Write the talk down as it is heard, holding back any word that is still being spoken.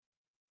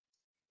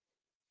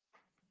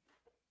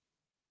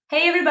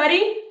Hey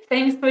everybody,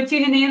 thanks for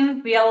tuning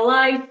in. We are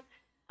live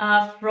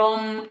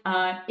from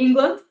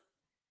England.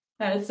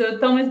 So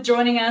Tom is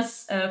joining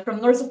us from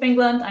north of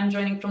England. I'm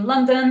joining from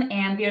London,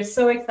 and we are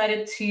so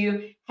excited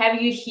to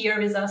have you here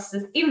with us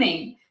this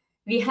evening.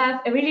 We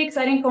have a really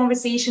exciting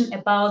conversation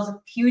about the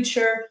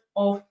future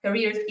of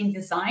careers in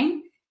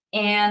design,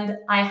 and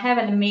I have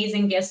an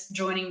amazing guest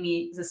joining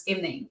me this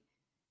evening.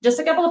 Just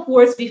a couple of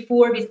words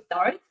before we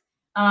start.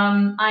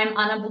 I'm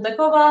Anna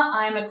Buldakova.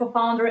 I'm a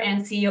co-founder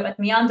and CEO at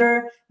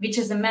Meander, which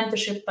is a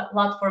mentorship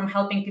platform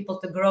helping people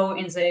to grow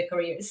in their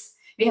careers.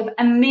 We have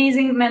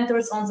amazing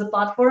mentors on the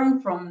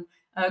platform from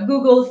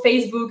Google,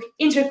 Facebook,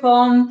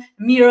 Intercom,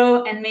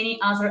 Miro, and many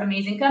other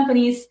amazing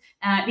companies,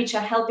 which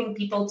are helping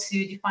people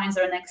to define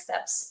their next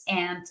steps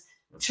and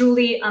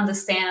truly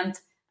understand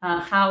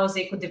how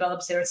they could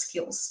develop their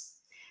skills.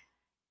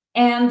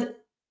 And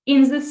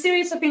in this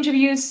series of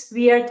interviews,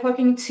 we are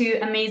talking to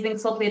amazing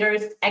thought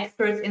leaders,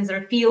 experts in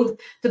their field,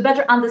 to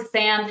better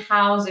understand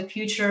how the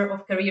future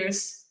of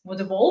careers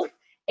would evolve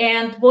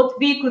and what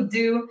we could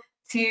do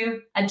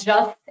to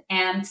adjust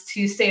and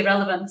to stay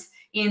relevant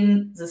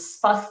in this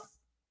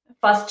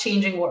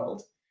fast-changing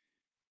world.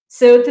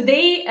 So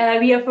today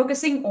we are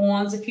focusing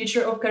on the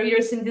future of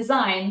careers in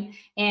design,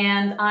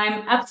 and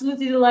I'm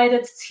absolutely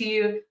delighted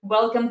to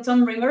welcome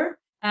Thom Rimmer,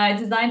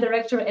 design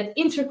director at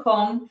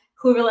Intercom,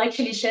 who will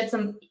actually shed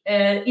some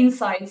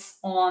insights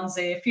on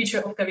the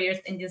future of careers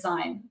in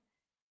design.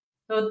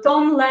 So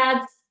Thom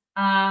led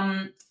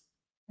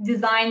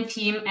design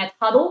team at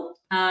Hudl,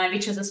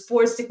 which is a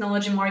sports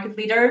technology market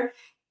leader,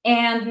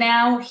 and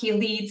now he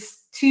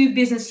leads 2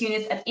 business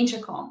units at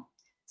Intercom.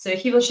 So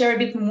he will share a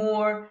bit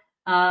more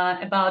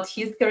about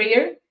his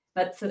career.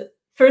 But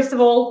first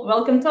of all,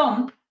 welcome,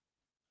 Thom.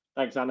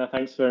 Thanks, Anna.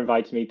 Thanks for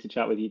inviting me to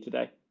chat with you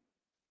today.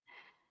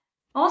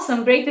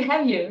 Awesome. Great to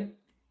have you.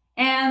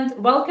 And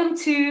welcome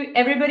to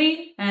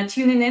everybody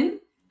tuning in.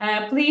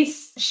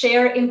 Please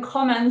share in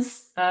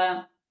comments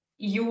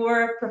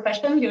your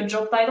profession, your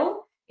job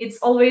title. It's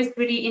always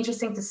really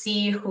interesting to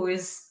see who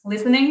is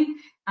listening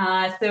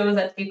so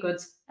that we could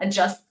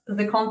adjust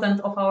the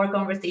content of our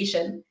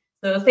conversation.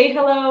 So say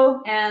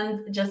hello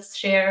and just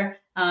share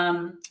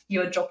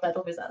your job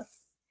title with us.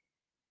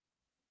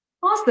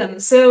 Awesome.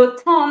 So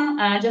Thom,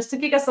 just to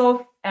kick us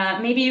off,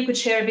 maybe you could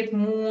share a bit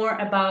more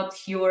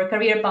about your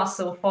career path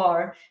so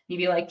far,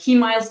 maybe like key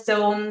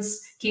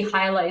milestones, key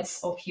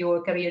highlights of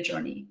your career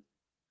journey.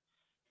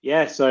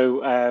 Yeah,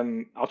 so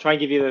I'll try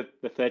and give you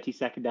the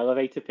 30-second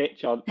elevator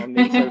pitch on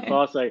me so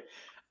far. So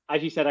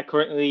as you said, I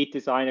currently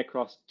design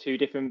across 2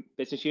 different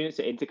business units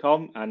at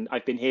Intercom, and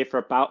I've been here for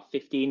about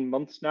 15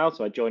 months now.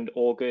 So I joined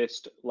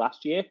August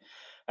last year.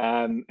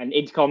 And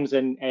Intercom's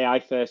an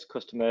AI-first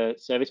customer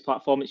service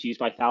platform. It's used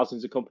by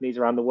thousands of companies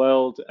around the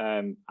world.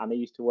 Anna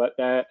used to work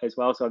there as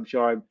well, so I'm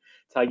sure I'm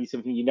telling you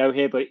something you know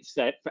here. But it's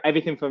for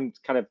everything from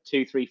kind of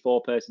 2, 3,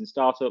 4-person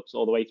startups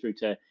all the way through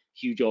to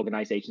huge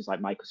organizations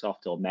like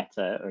Microsoft or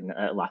Meta and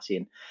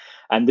Atlassian.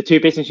 And the 2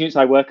 business units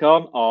I work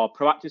on are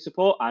proactive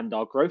support and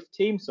our growth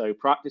team. So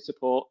proactive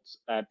support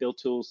build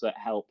tools that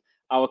help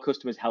our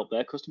customers help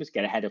their customers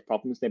get ahead of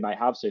problems they might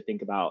have. So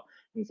think about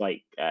things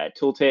like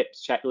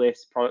tooltips,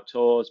 checklists, product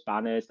tours,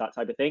 banners, that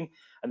type of thing.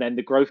 And then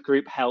the growth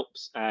group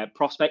helps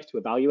prospects to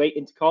evaluate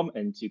Intercom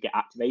and to get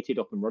activated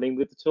up and running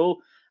with the tool,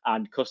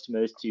 and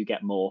customers to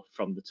get more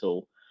from the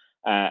tool.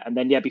 And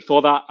then,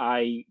 before that,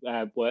 I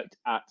worked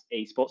at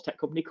a sports tech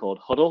company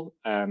called Hudl.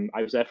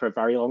 I was there for a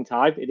very long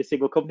time in a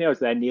single company. I was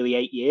there nearly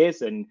 8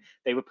 years, and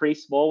they were pretty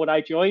small when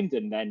I joined,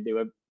 and then they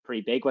were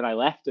pretty big when I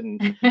left.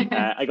 And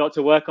I got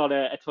to work on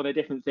a ton of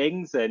different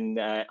things. And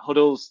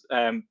Hudl's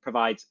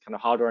provides kind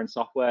of hardware and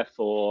software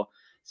for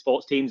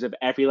sports teams of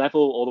every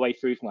level, all the way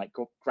through from like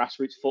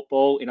grassroots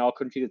football in our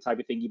country, the type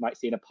of thing you might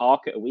see in a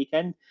park at a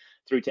weekend,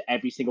 through to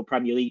every single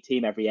Premier League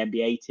team, every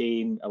NBA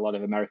team, a lot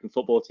of American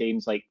football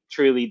teams, like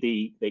truly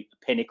the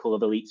pinnacle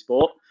of elite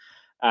sport.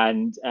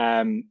 And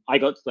I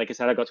got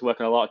to work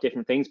on a lot of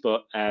different things,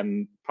 but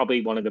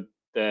probably one of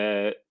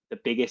the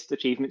biggest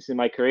achievements in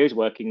my career is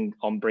working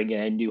on bringing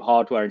a new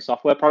hardware and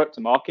software product to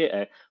market,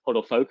 a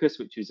Hudl Focus,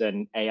 which is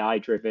an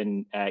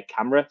AI-driven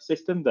camera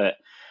system that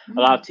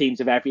allowed teams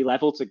of every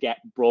level to get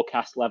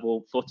broadcast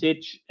level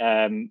footage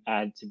and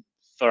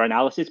for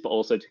analysis, but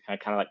also to kind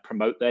of like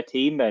promote their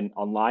team and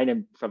online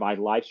and provide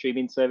live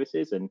streaming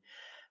services. And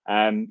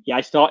I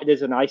started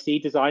as an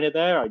IC designer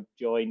there. I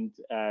joined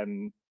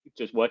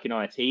just working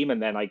on a team, and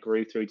then I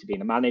grew through to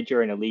being a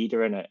manager and a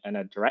leader and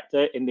a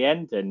director in the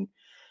end. And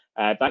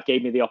that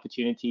gave me the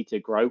opportunity to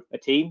grow a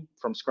team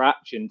from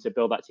scratch and to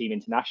build that team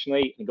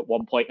internationally. I think at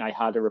one point I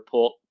had a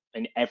report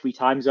in every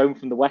time zone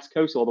from the West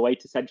Coast all the way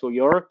to Central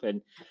Europe.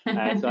 And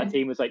so that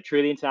team was like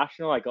truly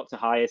international. I got to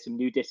hire some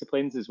new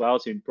disciplines as well.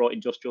 So we brought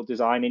industrial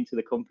design into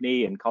the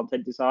company and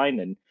content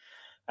design.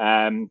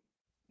 And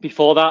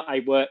before that,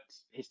 I worked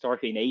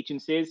historically in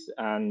agencies,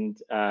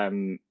 and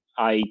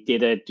I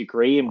did a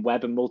degree in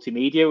web and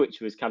multimedia,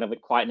 which was kind of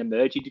like quite an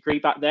emerging degree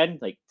back then,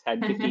 like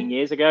 10, 15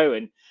 years ago.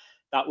 And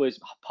that was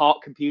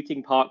part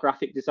computing, part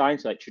graphic design,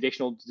 so like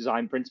traditional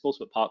design principles,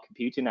 but part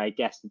computing. I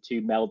guess the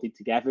two melded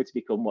together to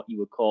become what you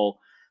would call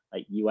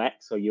like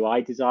UX or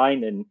UI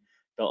design, and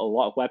built a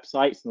lot of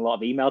websites and a lot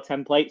of email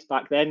templates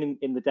back then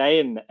in the day.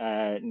 And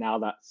now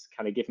that's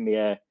kind of given me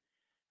a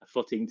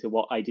footing to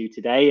what I do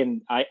today.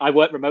 And I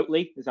work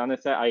remotely, as Anna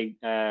said.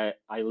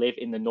 I live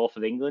in the north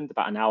of England,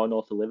 about an hour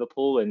north of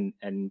Liverpool,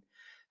 and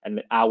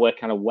I work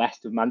kind of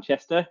west of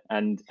Manchester.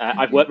 And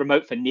I've worked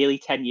remote for nearly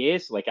 10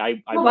 years. Like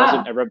I Oh,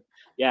 wasn't wow.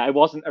 I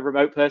wasn't a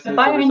remote person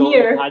A as a result of the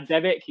pioneer.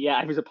 pandemic. Yeah,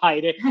 I was a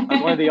pioneer. I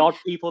was one of the odd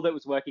people that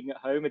was working at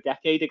home a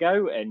decade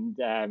ago,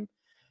 and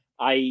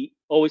I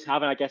always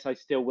have, and I guess I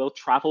still will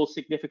travel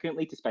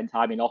significantly to spend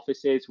time in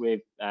offices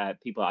with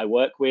people I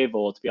work with,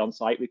 or to be on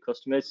site with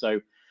customers.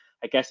 So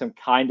I guess I'm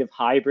kind of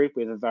hybrid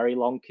with a very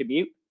long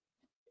commute.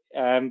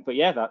 But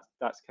yeah,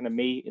 that's kind of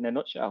me in a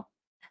nutshell.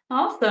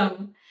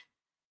 Awesome.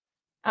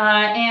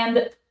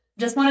 And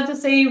just wanted to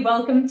say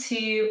welcome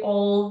to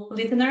all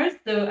listeners.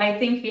 So I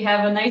think we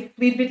have a nice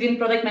split between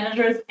product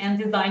managers and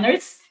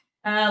designers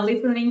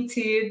listening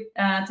to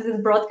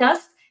this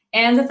broadcast.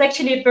 And that's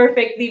actually a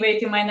perfect leeway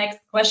to my next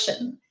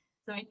question.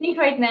 So I think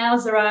right now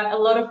there are a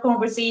lot of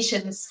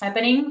conversations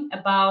happening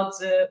about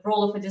the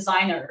role of a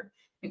designer,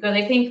 because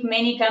I think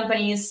many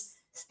companies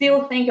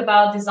still think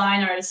about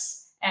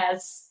designers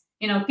as,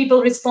 you know,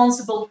 people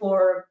responsible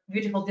for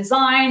beautiful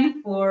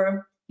design,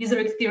 for user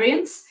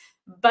experience.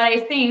 But I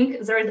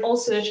think there is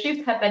also a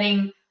shift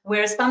happening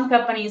where some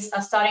companies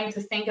are starting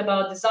to think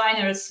about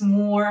designers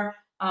more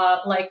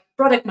like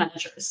product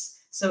managers.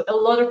 So a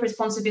lot of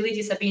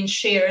responsibilities are being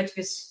shared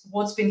with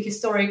what's been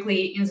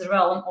historically in the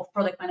realm of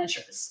product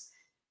managers.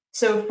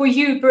 So for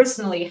you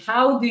personally,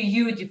 how do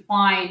you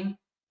define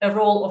a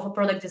role of a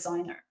product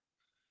designer?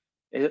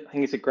 I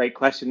think it's a great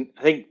question.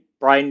 I think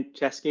Brian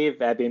Chesky of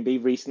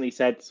Airbnb recently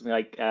said something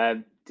like,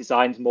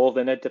 "Design's more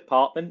than a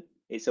department;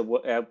 it's a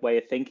way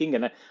of thinking."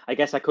 And I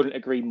guess I couldn't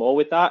agree more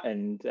with that.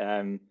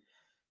 And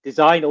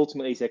design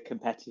ultimately is a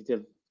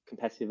competitive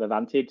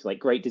advantage. Like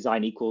great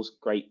design equals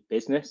great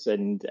business,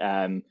 and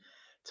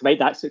to make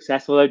that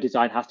successful, though,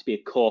 design has to be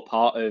a core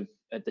part of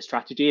the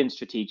strategy and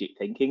strategic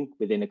thinking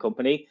within a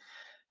company.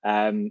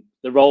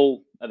 The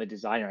role of a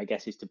designer, I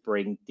guess, is to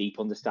bring deep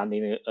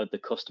understanding of the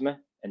customer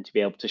and to be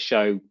able to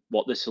show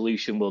what the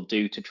solution will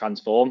do to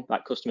transform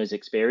that customer's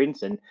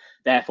experience and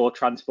therefore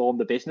transform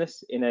the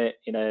business in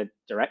a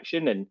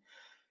direction. And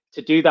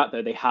to do that,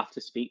 though, they have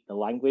to speak the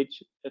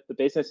language of the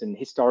business. And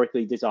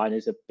historically,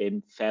 designers have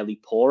been fairly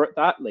poor at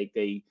that. Like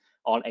they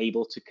aren't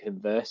able to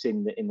converse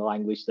in the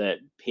language that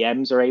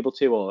PMs are able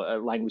to, or a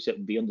language that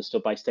would be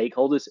understood by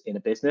stakeholders in a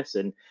business.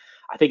 And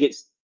I think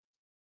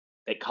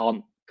it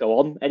can't go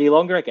on any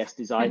longer. I guess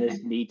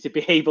designers need to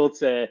be able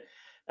to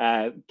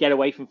get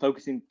away from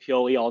focusing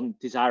purely on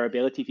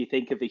desirability. If you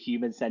think of the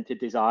human-centered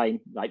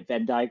design, like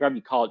Venn diagram,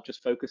 you can't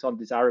just focus on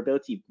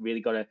desirability. You've really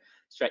got to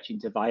stretch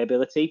into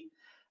viability.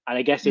 And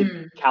I guess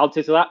in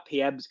counter to that,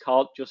 PMs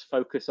can't just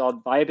focus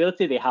on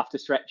viability. They have to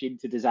stretch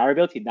into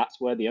desirability. And that's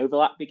where the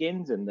overlap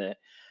begins. And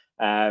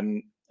I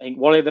think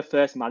one of the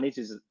first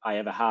managers I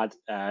ever had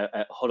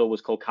at Hudl was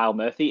called Kyle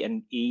Murphy,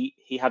 and he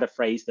had a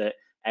phrase that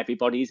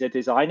everybody's a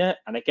designer.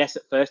 And I guess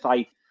at first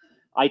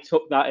I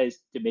took that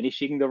as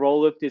diminishing the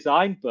role of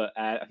design, but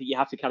I think you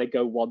have to kind of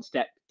go one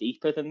step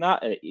deeper than that.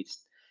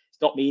 It's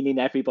not meaning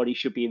everybody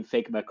should be in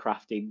Figma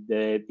crafting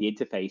the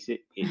interface.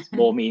 It's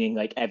more meaning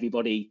like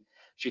everybody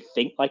should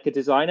think like a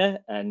designer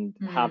and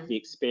have the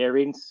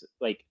experience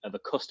like of a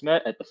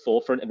customer at the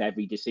forefront of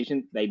every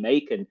decision they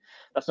make. And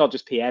that's not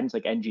just PMs,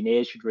 like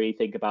engineers should really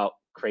think about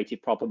creative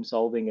problem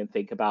solving and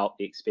think about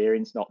the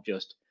experience, not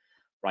just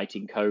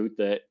writing code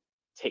that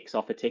ticks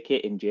off a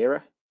ticket in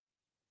Jira.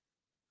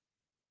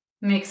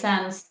 Makes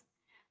sense.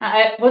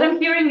 What I'm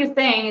hearing you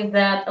saying is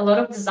that a lot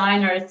of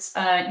designers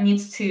need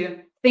to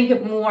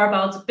think more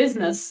about the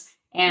business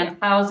and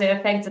how they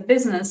affect the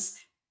business.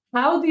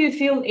 How do you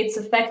feel it's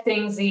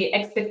affecting the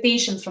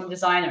expectations from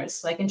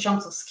designers, like in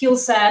terms of skill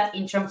set,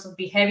 in terms of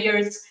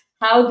behaviors?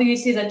 How do you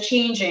see that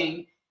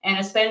changing? And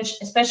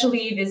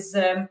especially with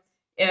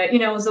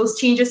those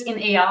changes in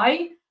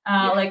AI,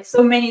 like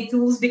so many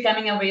tools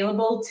becoming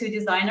available to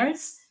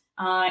designers,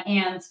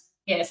 and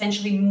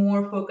essentially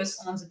more focus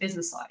on the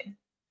business side.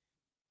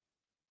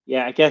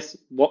 Yeah, I guess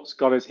what's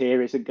got us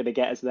here isn't going to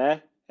get us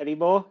there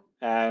anymore.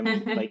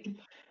 Like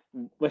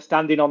we're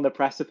standing on the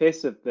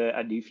precipice of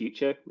a new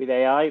future with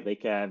AI.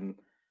 Like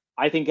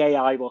I think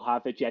AI will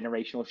have a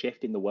generational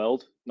shift in the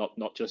world,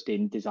 not just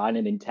in design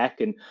and in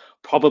tech, and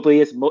probably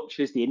as much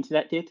as the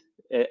internet did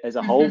as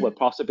a whole. We're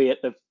possibly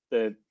at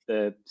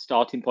the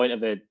starting point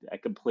of a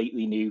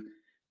completely new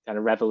kind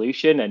of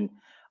revolution. And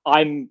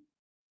I'm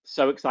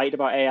so excited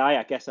about AI.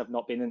 I guess I've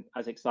not been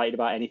as excited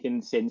about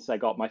anything since I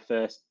got my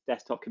first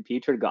desktop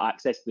computer and got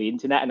access to the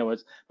internet,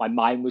 and my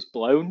mind was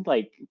blown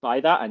like by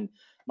that. And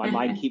my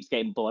mind keeps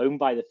getting blown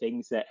by the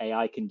things that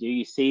AI can do.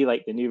 You see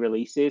like the new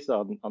releases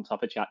on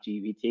top of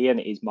ChatGPT, and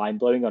it is mind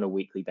blowing on a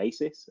weekly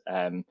basis.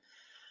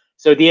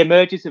 So the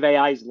emergence of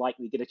AI is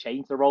likely going to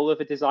change the role of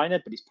a designer,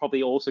 but it's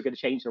probably also going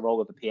to change the role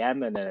of a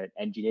PM and an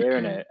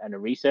engineer and a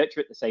researcher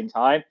at the same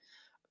time.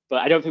 But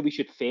I don't think we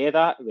should fear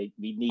that. We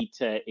need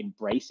to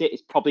embrace it.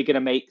 It's probably going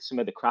to make some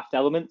of the craft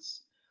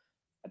elements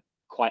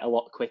quite a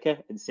lot quicker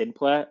and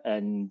simpler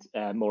and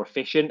more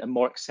efficient and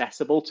more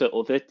accessible to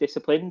other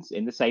disciplines,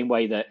 in the same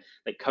way that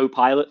like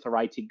Copilot for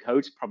writing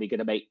code is probably going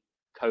to make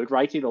code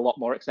writing a lot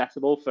more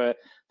accessible for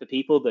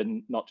people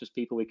than not just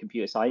people with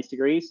computer science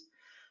degrees.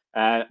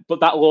 But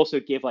that will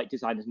also give like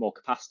designers more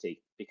capacity,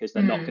 because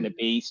they're not going to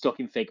be stuck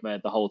in Figma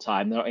the whole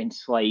time. They're not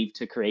enslaved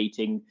to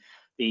creating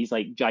these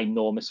like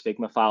ginormous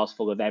Figma files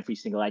full of every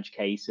single edge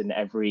case and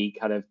every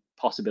kind of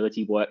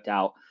possibility worked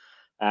out.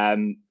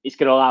 It's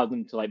going to allow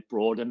them to like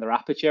broaden their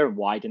aperture and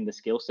widen the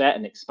skill set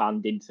and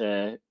expand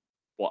into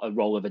what a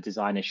role of a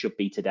designer should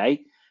be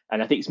today.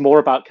 And I think it's more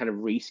about kind of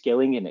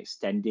reskilling and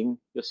extending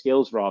your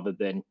skills rather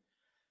than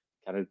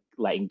kind of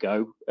letting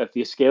go of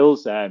your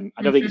skills. I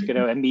don't think it's going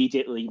to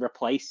immediately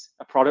replace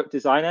a product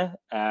designer.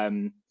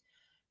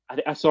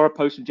 I saw a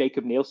post from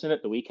Jacob Nielsen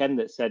at the weekend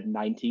that said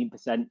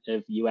 19%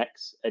 of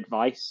UX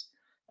advice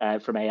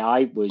from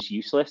AI was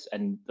useless,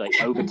 and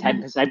like over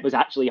 10% was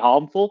actually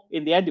harmful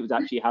in the end. It was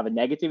actually have a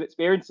negative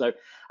experience. So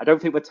I don't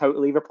think we're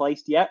totally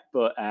replaced yet,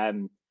 but I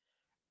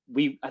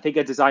think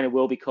a designer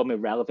will become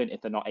irrelevant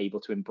if they're not able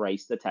to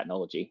embrace the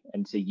technology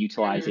and to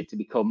utilize it to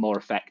become more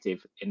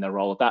effective in their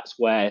role. That's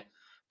where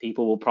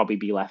people will probably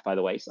be left by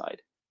the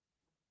wayside.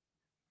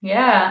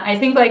 Yeah, I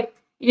think like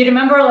you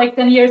remember like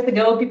 10 years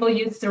ago, people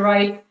used to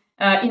write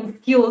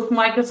in skills,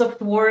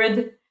 Microsoft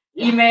Word,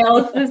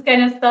 emails, this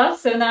kind of stuff.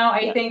 So now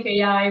I think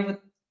AI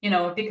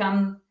would,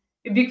 become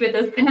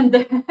ubiquitous and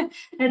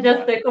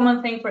just a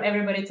common thing for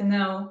everybody to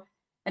know.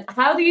 And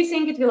how do you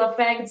think it will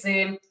affect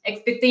the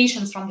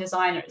expectations from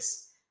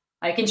designers?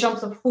 Like in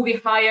terms of who we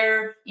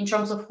hire, in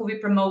terms of who we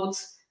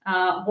promote,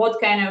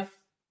 what kind of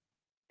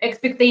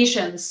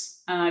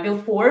expectations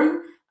will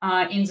form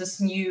in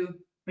this new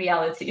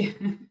reality?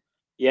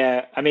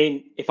 Yeah, I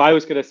mean, if I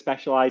was going to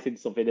specialize in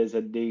something as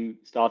a new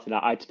starter,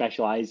 I'd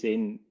specialize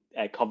in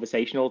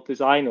conversational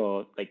design,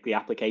 or like the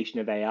application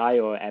of AI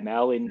or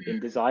ML in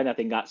design. I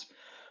think that's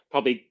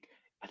probably,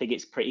 I think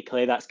it's pretty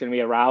clear that's going to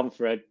be around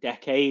for a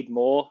decade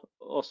more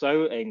or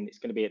so, and it's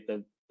going to be at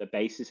the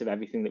basis of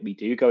everything that we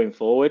do going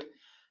forward.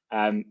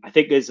 I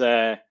think there's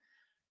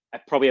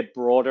probably a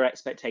broader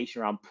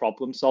expectation around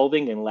problem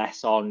solving and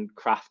less on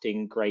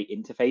crafting great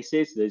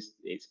interfaces.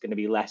 It's going to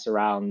be less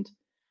around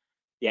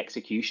the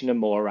execution and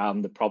more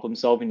around the problem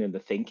solving and the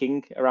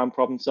thinking around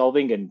problem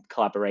solving and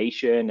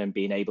collaboration and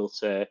being able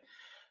to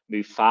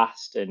move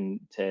fast and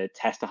to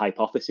test a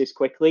hypothesis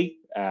quickly.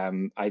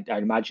 I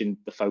imagine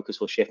the focus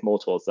will shift more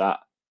towards that.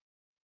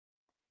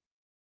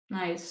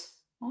 Nice.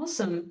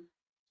 Awesome.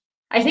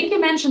 I think you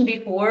mentioned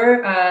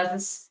before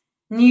this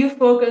new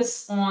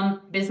focus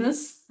on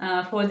business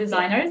for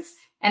designers.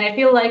 And I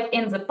feel like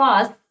in the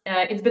past,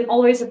 it's been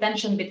always a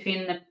tension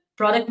between a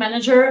product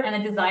manager and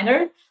a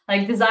designer,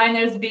 like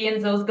designers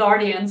being those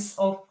guardians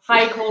of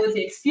high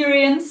quality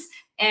experience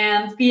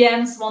and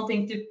PMs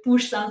wanting to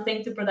push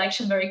something to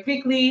production very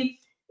quickly.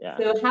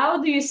 So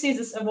how do you see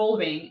this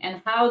evolving,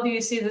 and how do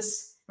you see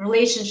this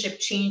relationship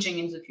changing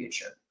in the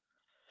future?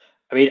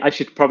 I mean, I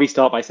should probably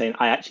start by saying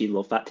I actually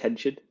love that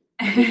tension.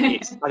 I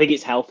think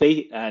it's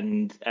healthy,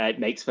 and it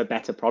makes for a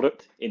better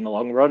product in the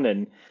long run.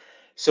 And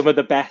some of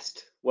the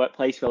best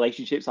workplace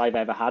relationships I've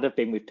ever had have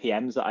been with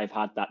PMs that I've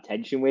had that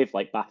tension with,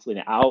 like battling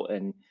it out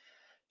and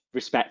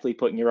respectfully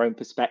putting your own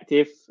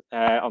perspective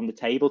on the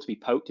table to be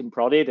poked and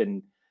prodded.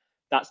 And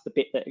that's the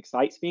bit that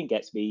excites me and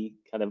gets me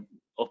kind of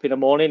up in the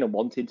morning and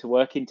wanting to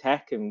work in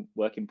tech and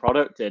work in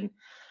product. And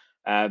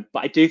but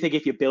I do think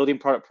if you're building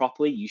product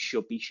properly, you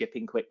should be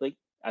shipping quickly,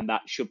 and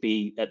that should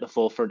be at the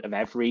forefront of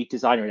every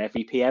designer and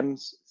every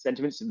PM's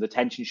sentiments. And the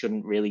tension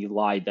shouldn't really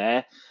lie there.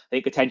 I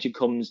think the tension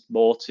comes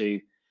more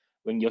to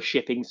when you're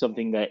shipping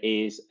something that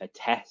is a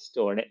test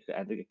or an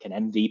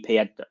MVP.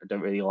 I don't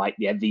really like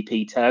the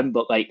MVP term,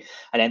 but like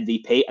an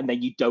MVP, and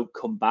then you don't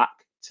come back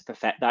to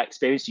perfect that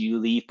experience. You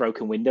leave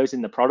broken windows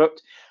in the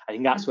product. I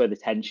think that's where the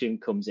tension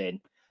comes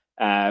in.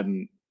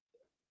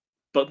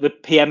 But the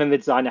PM and the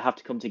designer have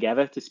to come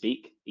together to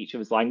speak each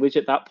other's language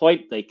at that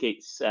point. Like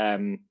it's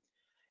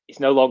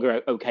no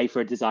longer okay for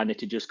a designer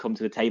to just come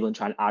to the table and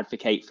try and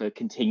advocate for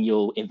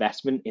continual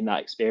investment in that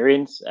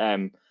experience.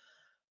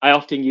 I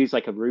often use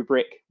like a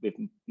rubric with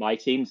my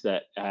teams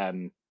that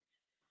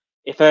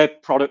if a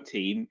product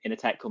team in a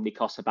tech company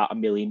costs about $1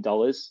 million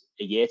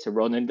a year to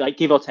run, and like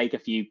give or take a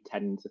few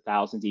tens of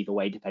thousands either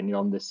way, depending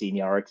on the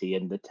seniority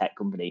and the tech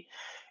company,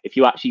 if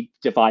you actually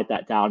divide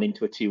that down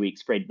into a 2-week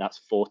sprint,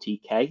 that's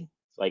 40K.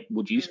 Like,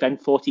 would you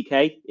spend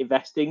 40K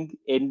investing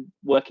in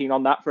working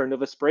on that for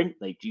another sprint?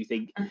 Like, do you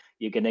think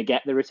you're going to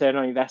get the return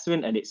on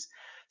investment? And it's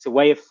a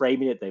way of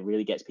framing it that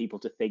really gets people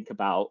to think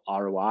about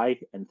ROI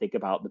and think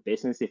about the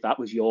business. If that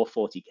was your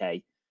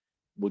 40K,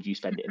 would you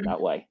spend it in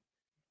that way?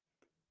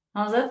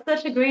 Oh, that's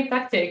such a great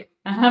tactic.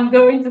 I'm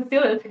going to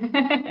steal it.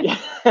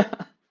 Yeah.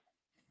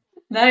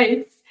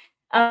 Nice.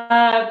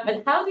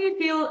 But how do you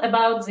feel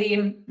about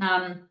the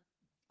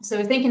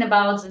So thinking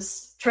about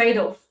this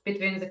trade-off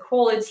between the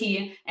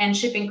quality and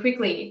shipping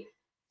quickly,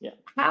 Yeah.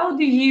 how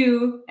do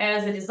you,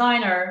 as a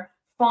designer,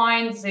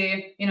 find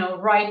the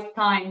right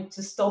time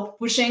to stop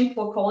pushing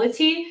for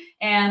quality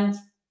and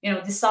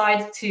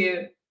decide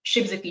to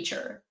ship the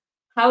feature?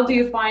 How do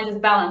Yeah. you find this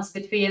balance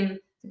between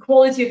the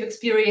quality of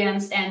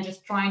experience and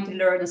just trying to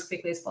learn as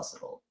quickly as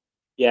possible?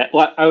 Yeah,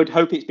 well, I would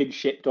hope it's been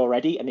shipped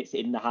already and it's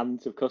in the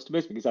hands of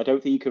customers, because I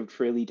don't think you can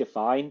truly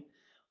define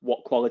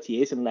what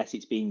quality is unless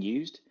it's being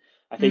used.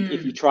 I think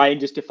if you Mm, try and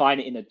just define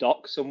it in a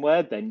doc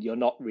somewhere, then you're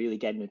not really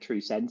getting a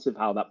true sense of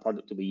how that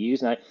product will be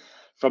used. And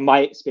from my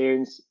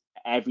experience,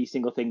 every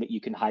single thing that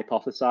you can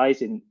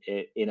hypothesize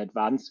in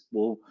advance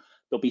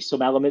there'll be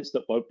some elements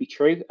that won't be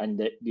true, and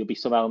that there'll be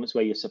some elements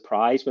where you're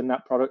surprised when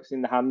that product's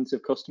in the hands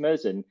of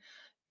customers. And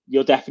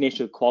your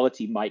definition of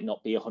quality might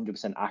not be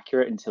 100%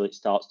 accurate until it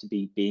starts to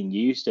be being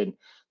used. And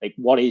like,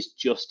 what is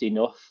just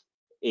enough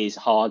is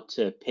hard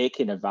to pick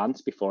in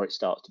advance before it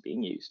starts to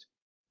being used.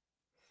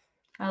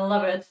 I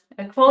love it.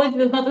 Quality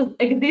does not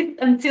exist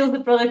until the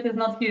product is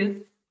not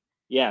used.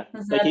 Yeah,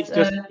 like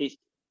That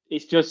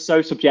it's just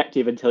so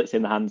subjective until it's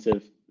in the hands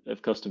of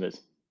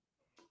customers.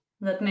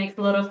 that makes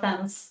a lot of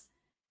sense.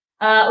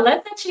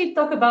 Let's actually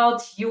talk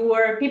about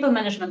your people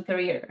management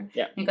career,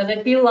 Yeah, because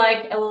I feel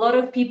like a lot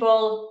of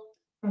people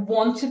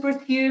want to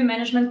pursue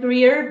management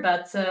career,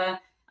 but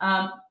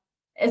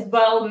as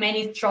well,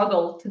 many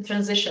struggle to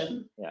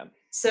transition. yeah.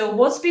 So,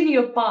 what's been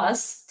your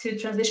path to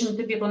transition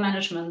to people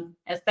management?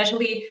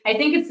 Especially, I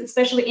think it's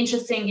especially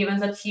interesting given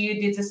that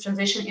you did this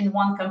transition in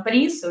one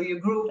company, so you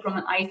grew from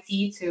an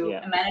IC to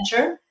Yeah. a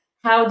manager.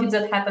 How did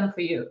that happen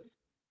for you?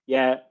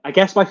 Yeah, I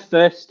guess my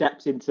first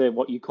steps into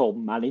what you call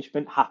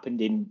management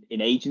happened in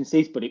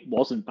agencies, but it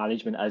wasn't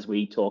management as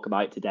we talk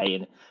about it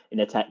today in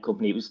a tech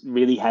company. It was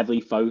really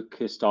heavily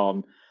focused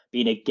on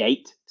being a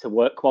gate to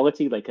work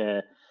quality. Like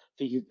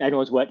if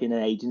anyone's worked in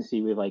an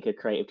agency with like a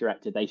creative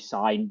director, they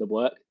sign the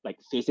work like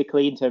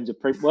physically in terms of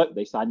print work.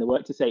 They sign the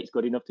work to say it's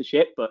good enough to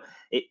ship, but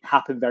it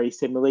happened very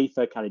similarly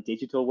for kind of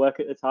digital work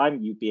at the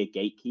time. You'd be a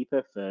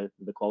gatekeeper for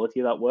the quality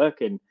of that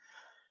work. And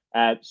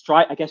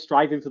I guess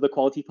striving for the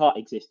quality part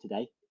exists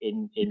today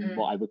in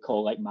what Mm, I would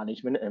call like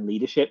management and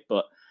leadership,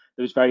 but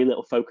there was very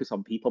little focus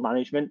on people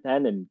management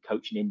then, and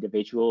coaching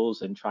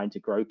individuals and trying to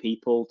grow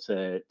people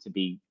to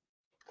be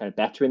kind of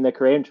better in their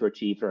career and to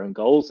achieve their own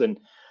goals. And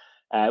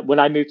when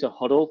I moved to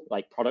Hudl,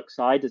 like product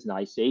side as an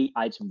IC,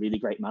 I had some really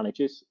great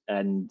managers,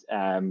 and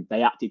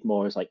they acted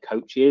more as like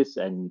coaches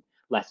and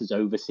less as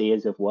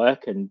overseers of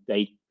work, and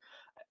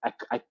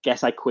I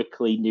guess I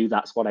quickly knew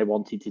that's what I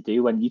wanted to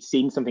do. When you've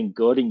seen something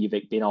good and you've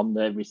been on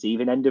the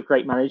receiving end of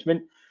great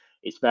management,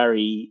 it's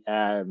very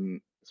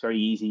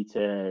easy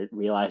to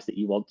realize that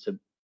you want to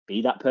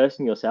be that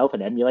person yourself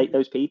and emulate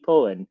those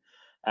people. And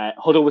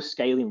Hudl was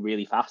scaling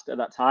really fast at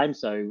that time,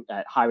 so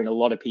hiring a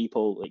lot of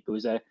people. Like there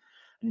was a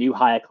new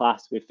hire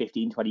class with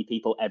 15, 20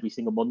 people every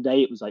single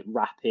Monday. It was like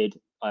rapid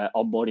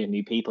onboarding of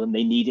new people, and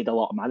they needed a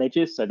lot of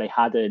managers, so they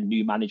had a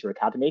new manager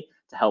academy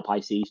to help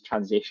ICs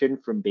transition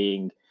from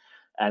being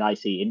an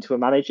IC into a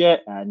manager.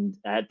 And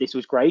this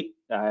was great.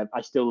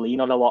 I still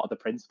lean on a lot of the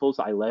principles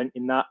that I learned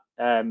in that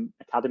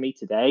academy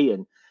today.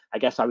 And I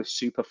guess I was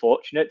super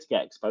fortunate to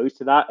get exposed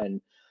to that.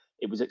 And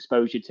it was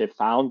exposure to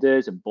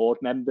founders and board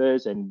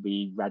members. And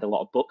we read a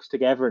lot of books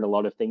together and a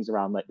lot of things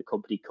around like the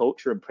company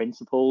culture and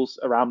principles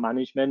around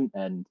management.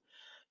 And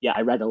yeah,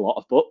 I read a lot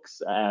of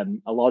books, a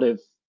lot of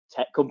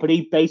tech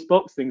company based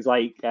books, things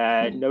like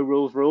No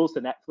Rules Rules,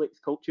 the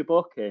Netflix culture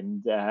book,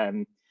 and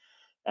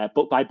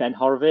book by Ben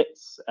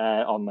Horowitz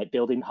on like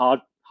building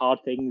hard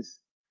things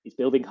is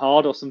building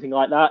hard or something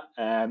like that.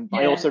 But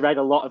I yeah. also read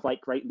a lot of like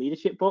great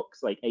leadership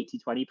books like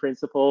 80/20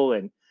 Principle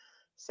and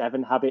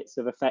 7 Habits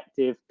of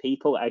Effective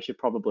People. I should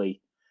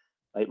probably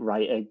like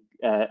write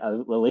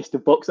a list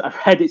of books that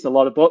I've read. It's a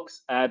lot of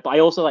books, but I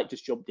also like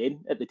just jumped in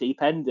at the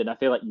deep end, and I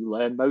feel like you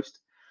learn most.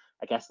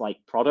 I guess like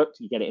product,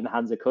 you get it in the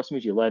hands of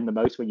customers. You learn the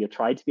most when you're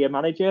trying to be a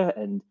manager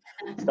and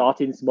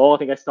starting small. I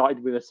think I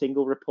started with a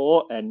single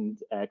report and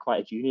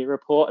quite a junior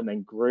report, and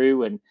then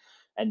grew and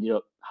ended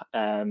up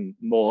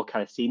more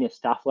kind of senior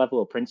staff level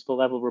or principal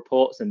level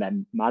reports, and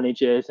then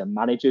managers and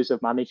managers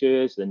of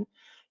managers. And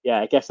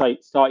yeah, I guess I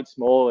started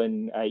small,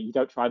 and you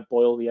don't try and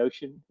boil the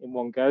ocean in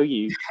one go.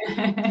 You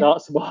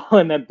start small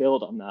and then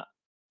build on that.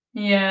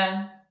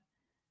 Yeah.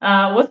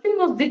 What's been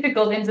most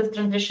difficult in this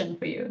transition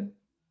for you?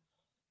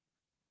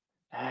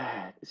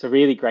 It's a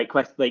really great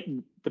question. Like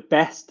the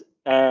best,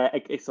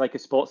 it's like a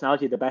sports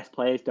analogy. The best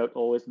players don't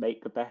always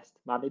make the best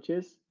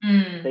managers. I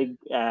Mm, think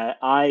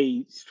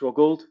I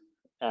struggled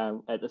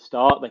at the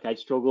start. Like I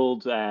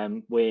struggled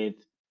with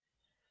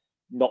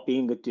not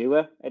being a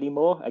doer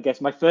anymore. I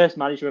guess my first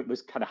management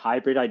was kind of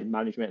hybrid. I did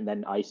management and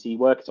then IC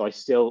work, so I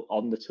still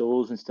on the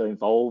tools and still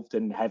involved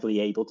and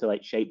heavily able to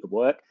like shape the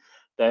work.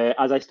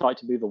 As I started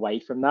to move away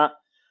from that,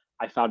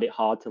 I found it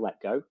hard to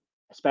let go,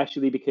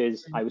 especially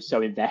because I was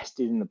so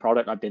invested in the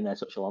product. I'd been there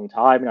such a long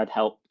time and I'd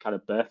helped kind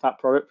of birth that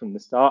product from the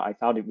start. I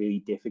found it really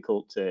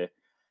difficult to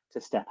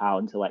step out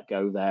and to let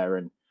go there.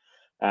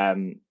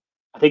 And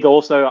I think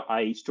also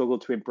I struggle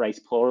to embrace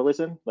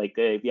pluralism, like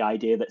the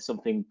idea that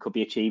something could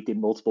be achieved in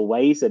multiple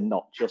ways and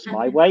not just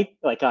my way.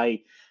 Like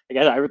I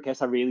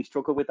guess I really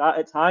struggle with that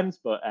at times,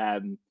 but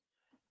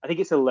I think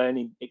it's a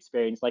learning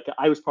experience. Like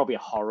I was probably a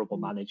horrible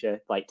manager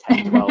like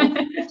 10, 12,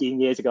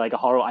 15 years ago, like a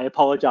horrible. I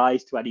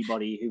apologize to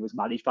anybody who was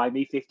managed by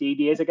me 15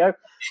 years ago.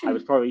 I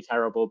was probably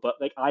terrible, but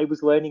like I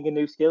was learning a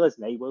new skill as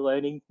they were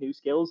learning new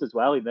skills as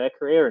well in their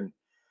career. And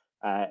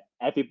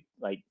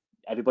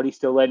everybody's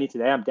still learning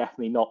today. I'm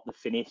definitely not the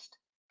finished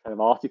kind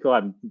of article.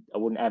 I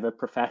wouldn't ever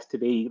profess to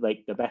be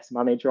like the best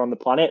manager on the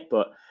planet,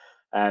 but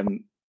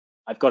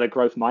I've got a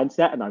growth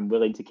mindset and I'm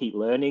willing to keep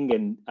learning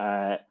and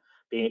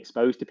being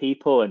exposed to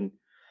people. And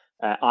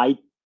I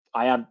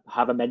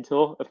have a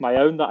mentor of my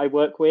own that I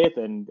work with,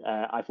 and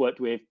I've worked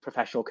with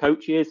professional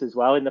coaches as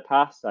well in the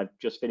past. I've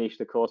just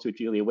finished a course with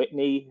Julia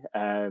Whitney,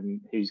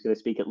 who's going to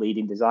speak at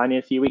Leading Design in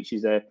a few weeks.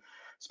 She's a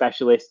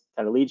specialist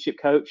and a leadership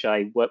coach.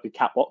 I worked with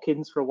Kat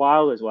Watkins for a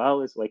while as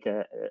well as like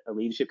a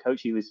leadership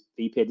coach. He was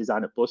VP of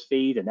design at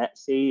BuzzFeed and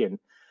Etsy, and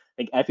I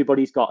think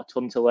everybody's got a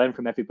ton to learn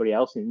from everybody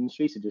else in the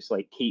industry. So just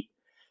like keep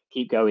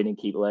going and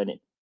keep learning.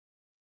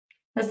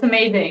 That's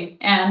amazing.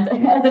 And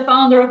as a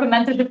founder of a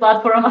mentorship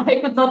platform, I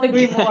could not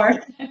agree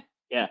more.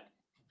 Yeah.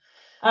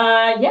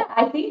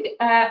 I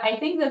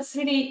think that's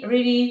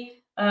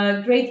really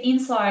great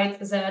insight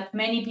that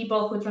many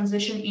people who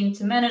transition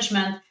into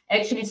management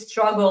actually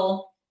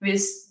struggle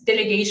with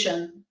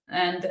delegation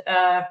and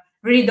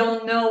really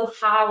don't know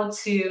how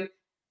to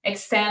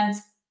extend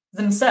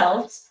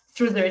themselves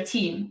through their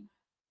team.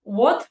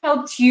 What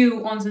helped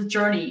you on this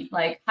journey?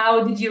 Like,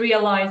 how did you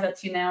realize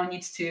that you now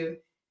need to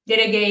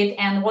delegate,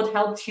 and what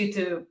helped you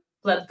to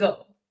let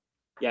go?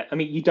 Yeah, I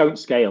mean, you don't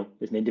scale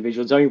as an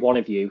individual. There's only one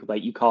of you.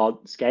 Like, you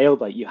can't scale.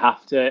 Like, you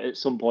have to at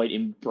some point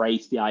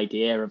embrace the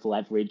idea of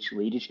leverage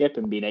leadership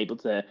and being able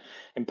to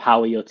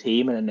empower your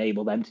team and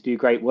enable them to do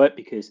great work,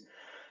 because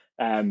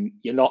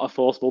you're not a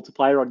force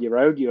multiplier on your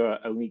own. You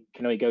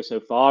can only go so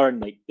far,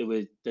 and like there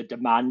was the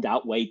demand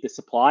outweighed the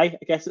supply,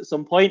 I guess, at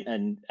some point,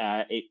 and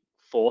it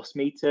forced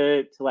me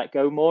to let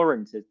go more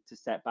and to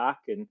step back.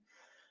 And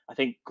I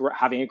think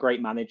having a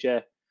great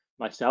manager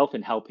myself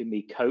and helping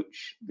me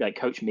coach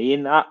me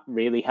in that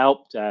really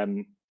helped.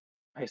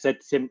 I said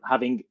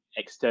having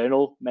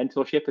external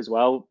mentorship as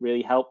well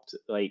really helped.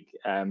 Like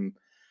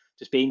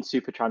just being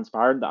super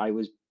transparent that I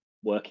was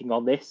working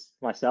on this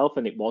myself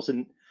and it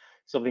wasn't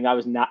something I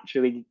was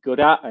naturally good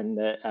at, and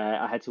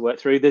I had to work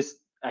through this.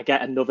 I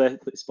get another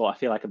sport. I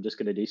feel like I'm just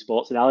going to do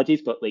sports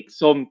analogies, but like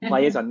some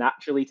players are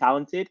naturally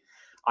talented.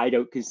 I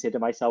don't consider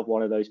myself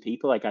one of those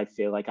people. Like I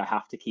feel like I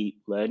have to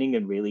keep learning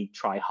and really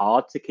try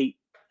hard to keep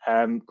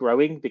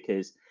growing,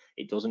 because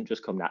it doesn't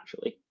just come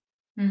naturally.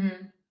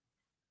 Mm-hmm.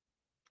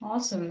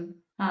 Awesome.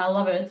 I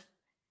love it.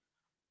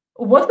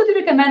 What would you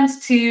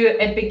recommend to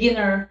a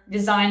beginner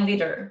design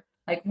leader?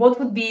 Like, what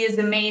would be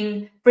the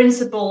main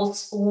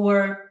principles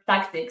or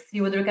tactics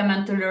you would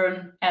recommend to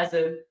learn as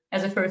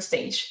a first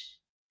stage?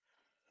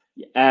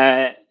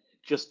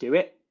 Just do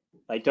it.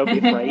 Like, don't be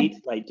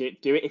afraid. Like, do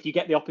it. If you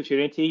get the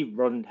opportunity,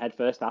 run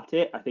headfirst at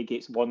it. I think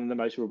it's one of the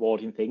most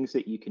rewarding things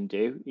that you can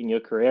do in your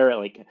career,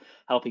 like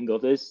helping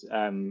others.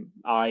 I'm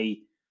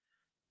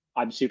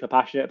super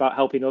passionate about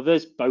helping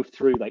others, both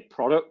through like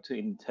product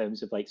in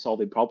terms of like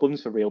solving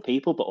problems for real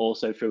people, but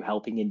also through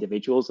helping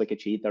individuals like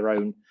achieve their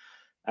own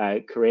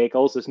career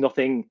goals. There's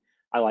nothing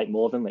I like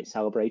more than like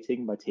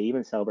celebrating my team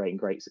and celebrating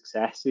great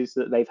successes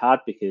that they've had,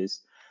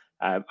 because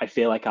I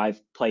feel like I've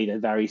played a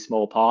very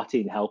small part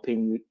in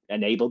helping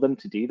enable them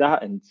to do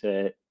that and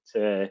to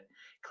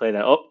clear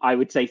that up. I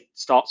would say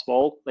start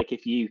small. Like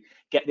if you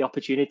get the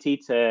opportunity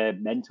to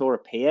mentor a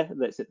peer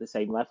that's at the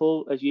same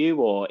level as you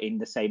or in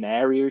the same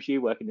area as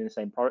you, working in the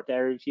same product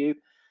area as you,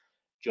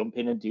 jump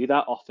in and do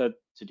that. Offer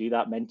to do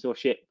that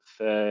mentorship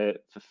for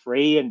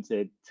free and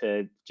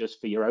to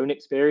just for your own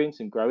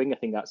experience and growing. I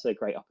think that's a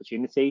great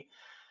opportunity.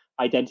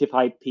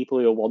 Identify people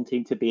who are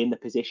wanting to be in the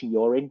position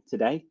you're in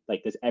today.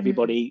 Like there's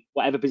everybody,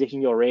 whatever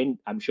position you're in,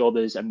 I'm sure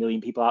there's a million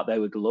people out there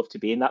who would love to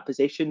be in that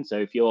position. So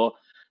if you're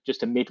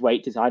just a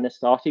mid-weight designer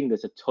starting,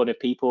 there's a ton of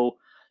people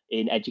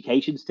in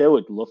education still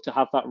would love to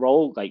have that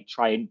role. Like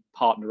try and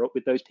partner up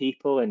with those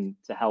people and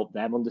to help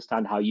them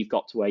understand how you've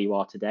got to where you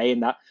are today.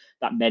 And that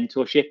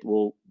mentorship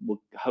will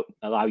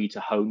allow you to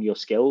hone your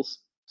skills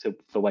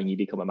for when you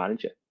become a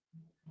manager.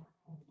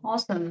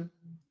 Awesome.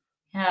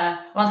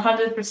 Yeah,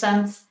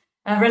 100%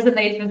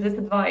 resonate with this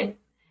advice.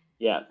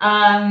 Yeah.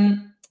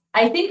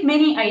 I think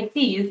many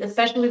ITs,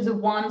 especially the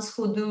ones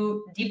who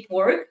do deep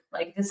work,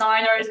 like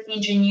designers,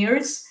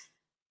 engineers,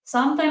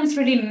 sometimes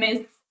really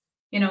miss,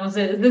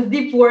 the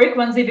deep work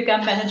once they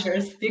become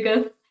managers,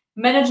 because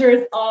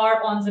managers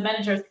are on the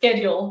manager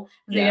schedule.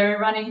 They are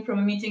running from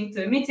a meeting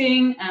to a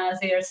meeting.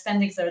 They are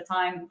spending their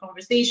time in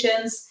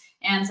conversations,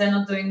 and they're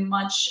not doing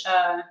much,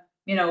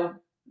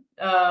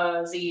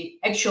 the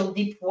actual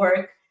deep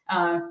work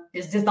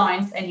is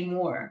designs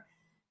anymore.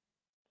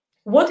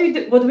 What do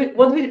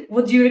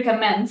you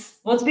recommend?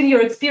 What's been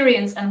your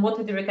experience, and what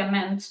would you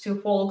recommend to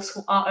folks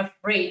who are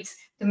afraid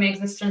to make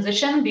this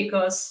transition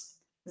because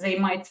they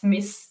might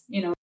miss,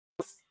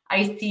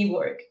 IC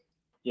work?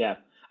 Yeah,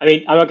 I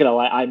mean, I'm not gonna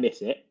lie, I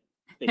miss it.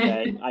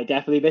 I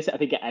definitely miss it. I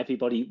think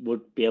everybody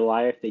would be a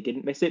liar if they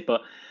didn't miss it.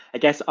 But I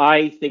guess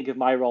I think of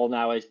my role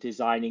now as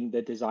designing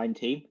the design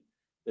team.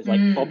 There's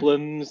like Mm,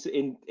 problems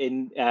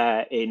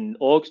in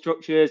org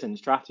structures and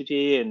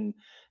strategy and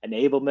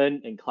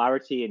enablement and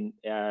clarity in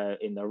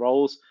the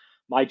roles.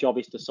 My job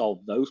is to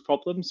solve those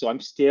problems. So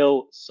I'm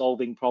still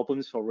solving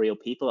problems for real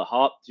people at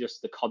heart.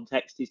 Just the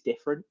context is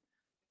different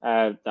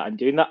that I'm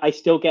doing that. I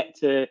still get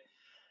to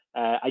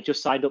I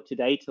just signed up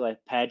today to a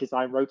pair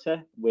design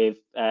rota with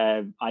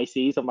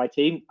ICs on my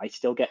team. I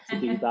still get to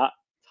do that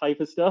type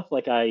of stuff.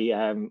 Like I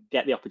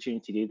get the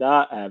opportunity to do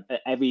that.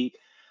 Every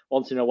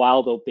once in a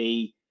while, there'll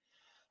be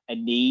a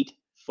need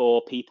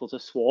for people to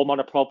swarm on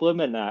a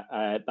problem, and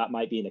that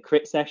might be in a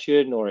crit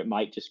session, or it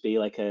might just be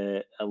like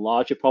a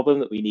larger problem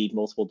that we need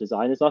multiple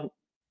designers on.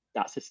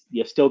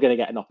 You're still going to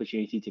get an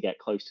opportunity to get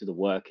close to the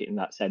work in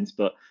that sense,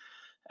 but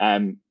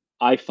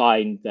I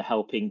find the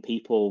helping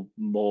people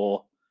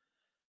more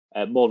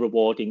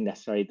rewarding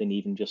necessarily than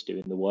even just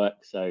doing the work.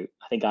 So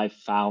I think I've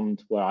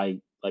found where I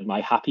like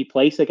my happy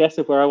place, I guess,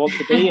 of where I want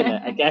to be. And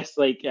I guess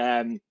like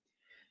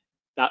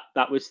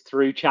that was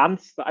through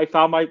chance that I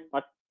found my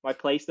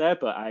place there.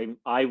 But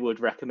I would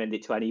recommend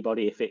it to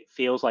anybody if it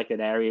feels like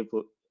an area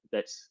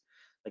that's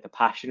like a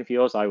passion for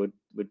yours. I would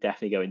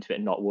definitely go into it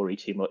and not worry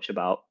too much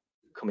about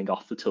coming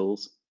off the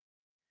tools.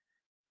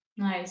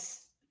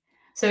 Nice.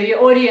 So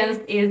your audience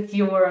is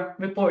your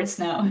reports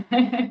now.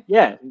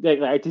 Yeah,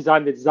 I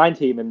designed the design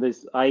team, and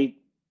I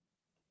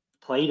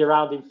played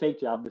around in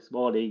FigJam this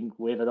morning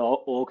with an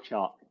org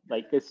chart.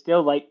 Like there's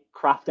still like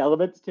craft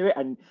elements to it,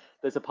 and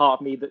there's a part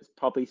of me that's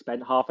probably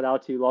spent half an hour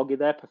too long in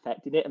there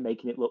perfecting it and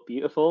making it look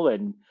beautiful,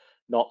 and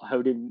not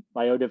holding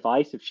my own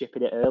advice of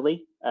shipping it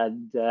early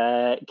and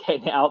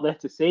getting it out there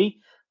to see.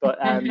 But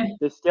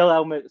there's still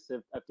elements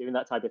of doing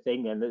that type of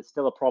thing, and there's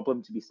still a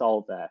problem to be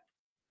solved there.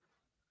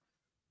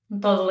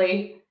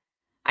 Totally.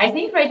 I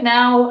think right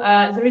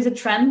now there is a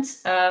trend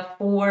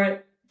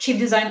for chief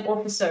design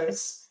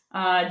officers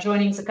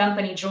joining the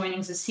company, joining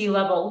the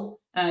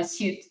C-level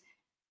suite.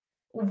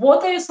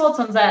 What are your thoughts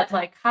on that?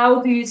 Like,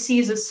 how do you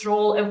see this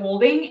role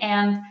evolving,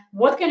 and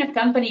what kind of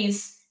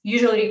companies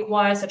usually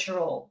require such a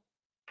role?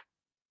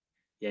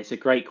 Yeah, it's a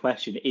great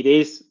question. It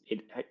is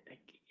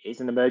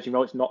an emerging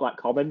role. It's not that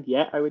common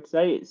yet, I would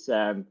say.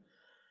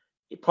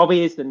 It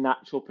probably is the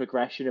natural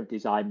progression of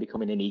design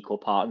becoming an equal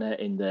partner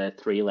in the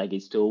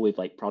three-legged stool with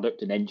like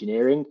product and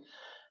engineering.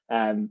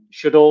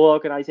 Should all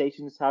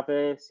organizations have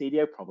a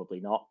CDO?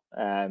 Probably not.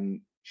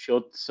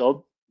 Should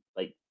some?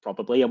 Like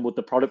probably. And would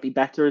the product be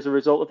better as a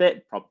result of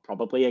it?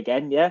 Probably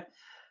again, yeah.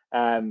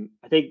 I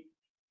think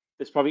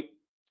there's probably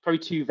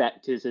two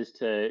vectors as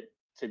to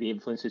the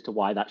influence as to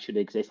why that should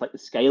exist. Like the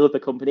scale of the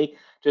company,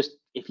 just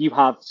if you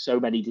have so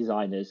many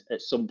designers,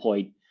 at some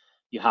point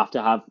you have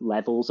to have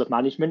levels of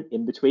management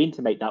in between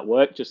to make that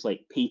work. Just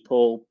like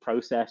people,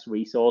 process,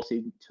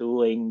 resourcing,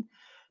 tooling,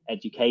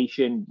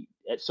 education.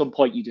 At some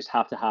point, you just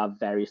have to have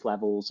various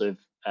levels of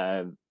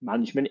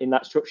management in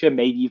that structure.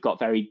 Maybe you've got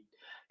very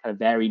kind of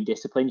varying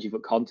disciplines. You've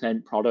got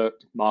content,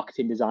 product,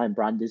 marketing design,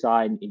 brand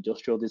design,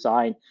 industrial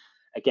design.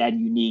 Again,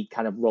 you need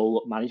kind of roll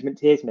up management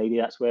tiers. Maybe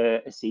that's where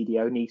a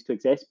CDO needs to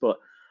exist. But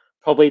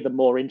probably the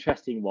more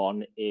interesting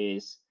one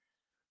is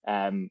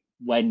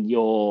when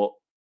you're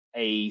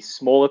a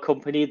smaller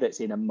company that's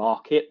in a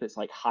market that's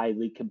like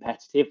highly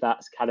competitive.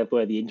 That's kind of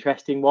where the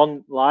interesting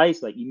one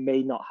lies. Like you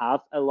may not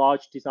have a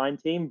large design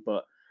team,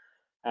 but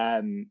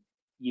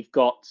you've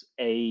got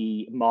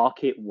a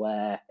market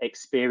where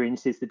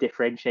experience is the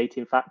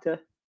differentiating factor.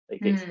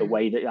 Like it's the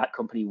way that that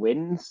company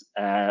wins,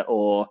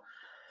 or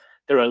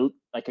they're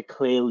like a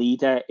clear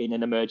leader in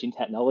an emerging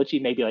technology.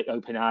 Maybe like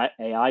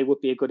OpenAI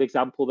would be a good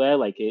example there.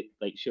 Like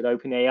should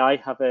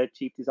OpenAI have a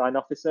chief design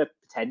officer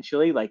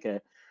potentially?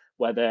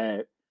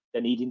 Whether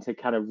they're needing to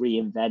kind of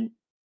reinvent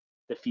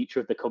the future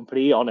of the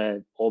company on a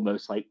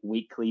almost like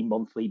weekly,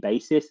 monthly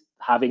basis.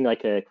 Having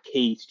like a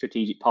key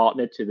strategic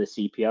partner to the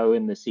CPO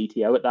and the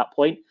CTO at that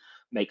point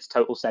makes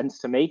total sense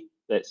to me.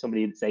 That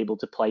somebody that's able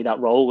to play that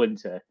role and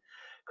to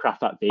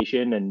craft that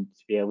vision and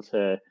to be able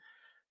to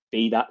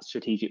be that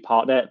strategic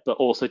partner, but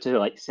also to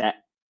like set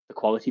the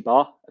quality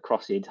bar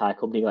across the entire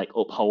company, like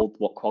uphold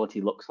what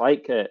quality looks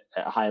like at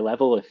a high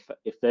level.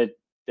 If the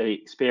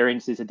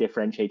experience is a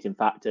differentiating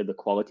factor, the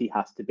quality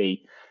has to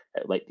be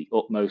at like the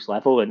utmost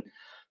level. And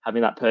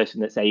having that person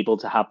that's able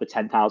to have the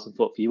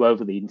 10,000-foot view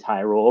over the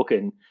entire org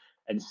and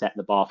set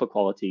the bar for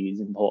quality is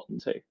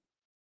important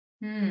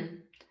too.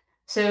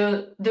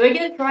 So do I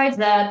get it right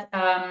that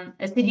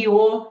a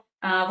CDO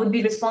would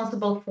be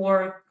responsible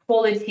for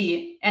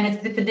quality and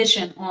its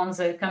definition on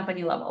the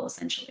company level,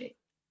 essentially?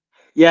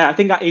 Yeah, I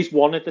think that is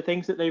one of the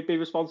things that they'd be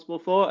responsible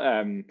for.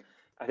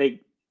 I think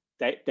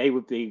they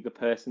would be the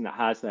person that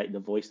has like the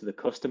voice of the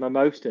customer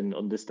most and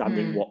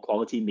understanding what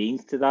quality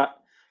means to that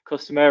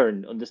customer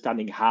and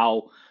understanding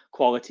how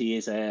quality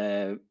is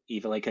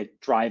either like a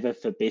driver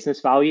for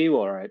business value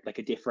or like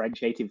a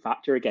differentiating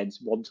factor against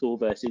one tool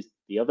versus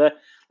the other.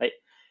 Like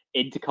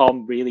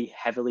Intercom really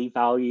heavily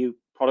value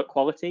product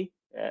quality.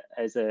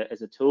 as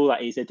a tool.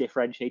 That is a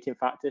differentiating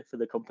factor for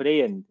the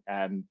company, and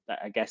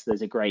I guess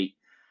there's a great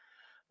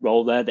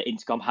role there that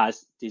Intercom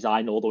has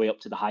designed all the way up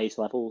to the highest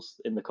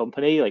levels in the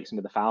company. Like some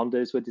of the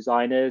founders were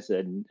designers,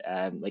 and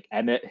like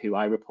Emmett, who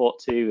I report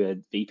to, a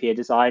VP of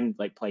design,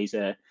 like plays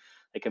a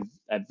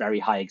very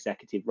high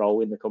executive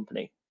role in the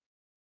company.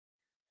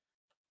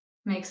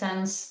 Makes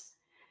sense.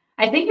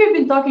 I think we've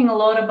been talking a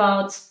lot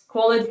about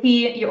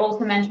quality. You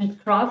also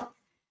mentioned craft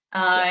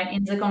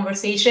in the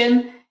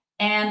conversation.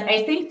 And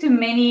I think to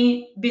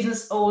many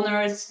business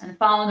owners and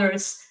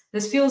founders,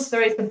 this feels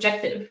very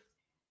subjective.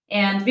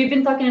 And we've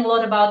been talking a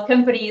lot about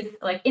companies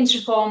like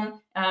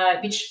Intercom,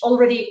 which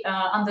already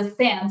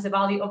understands the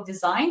value of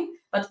design.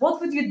 But what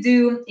would you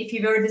do if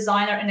you were a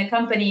designer in a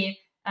company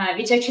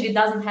which actually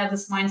doesn't have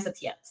this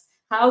mindset yet?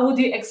 How would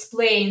you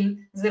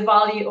explain the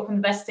value of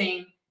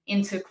investing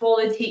into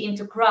quality,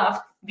 into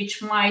craft,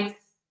 which might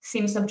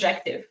seem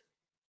subjective?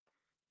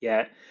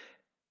 Yeah,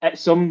 at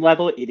some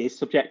level, it is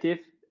subjective.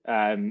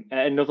 At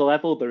another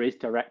level, there is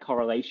direct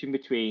correlation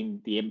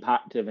between the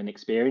impact of an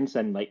experience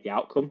and like the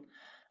outcome.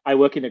 I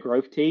work in a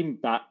growth team.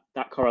 That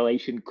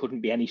correlation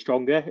couldn't be any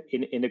stronger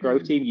in a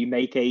growth team. You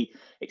make a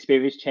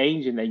experience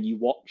change, and then you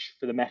watch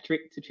for the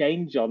metric to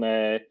change on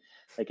a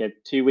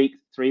 2-week,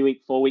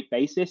 3-week, 4-week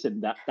basis,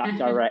 and that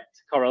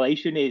direct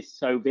correlation is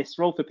so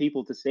visceral for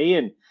people to see,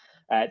 and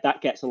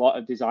that gets a lot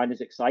of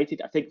designers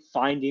excited. I think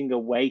finding a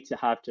way to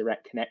have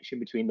direct connection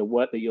between the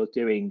work that you're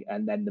doing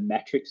and then the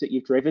metrics that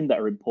you've driven that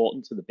are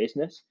important to the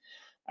business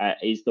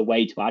is the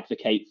way to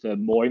advocate for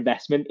more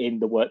investment in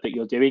the work that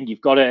you're doing. You've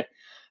got to,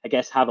 I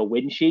guess, have a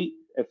win sheet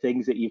of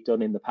things that you've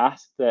done in the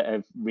past that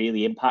have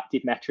really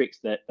impacted metrics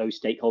that those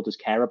stakeholders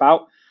care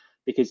about,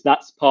 because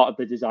that's part of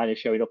the designer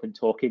showing up and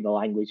talking the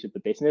language of the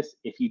business.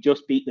 If you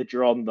just beat the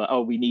drum that,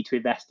 oh, we need to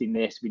invest in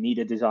this, we need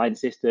a design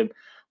system,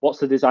 what's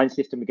the design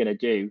system we're going to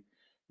do?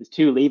 There's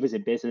two levers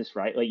in business,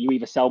 right? Like you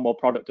either sell more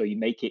product or you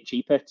make it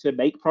cheaper to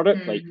make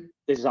product. Like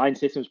the design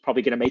system is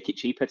probably going to make it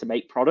cheaper to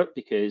make product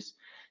because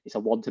it's a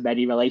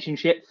one-to-many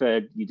relationship. For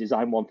you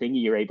design one thing,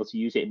 you're able to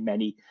use it in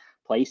many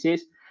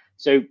places.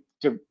 So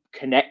to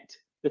connect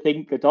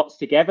the dots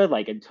together,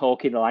 like, and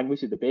talk in the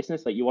language of the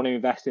business, like you want to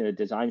invest in a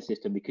design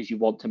system because you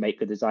want to make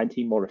the design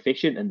team more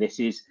efficient. And this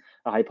is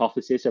a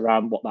hypothesis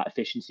around what that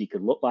efficiency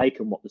could look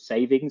like and what the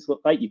savings look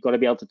like. You've got to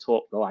be able to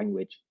talk the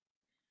language.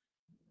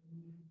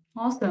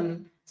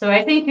 Awesome. So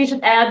I think we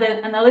should add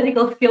an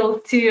analytical skill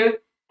to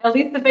at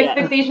least the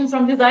expectations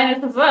from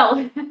designers as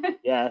well.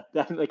 Yeah,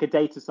 definitely like a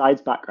data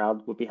science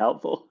background would be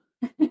helpful.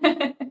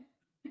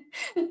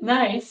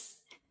 Nice.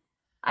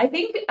 I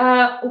think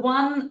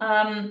one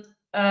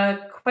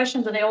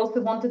question that I also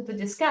wanted to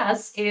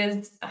discuss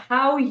is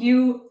how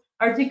you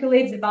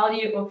articulate the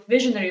value of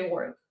visionary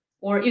work,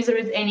 or if there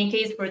is any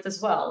case for it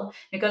as well.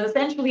 Because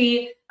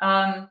essentially,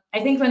 I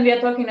think when we are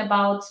talking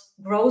about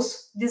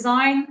growth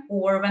design,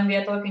 or when we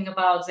are talking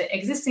about the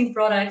existing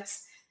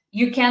products,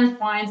 you can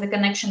find the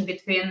connection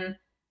between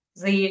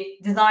the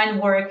design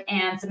work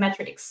and the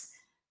metrics.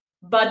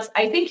 But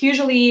I think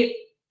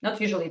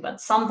not usually, but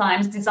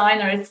sometimes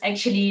designers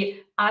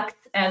actually act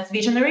as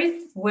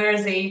visionaries,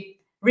 where they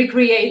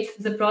recreate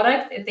the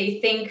product. They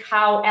think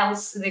how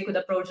else they could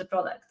approach the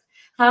product.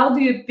 How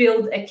do you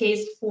build a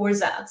case for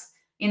that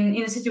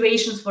in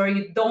situations where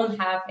you don't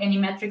have any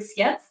metrics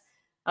yet?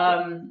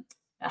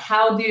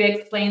 How do you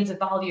explain the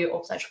value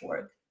of such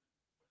work?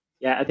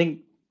 Yeah, I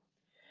think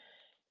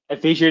a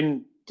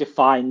vision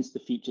defines the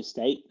future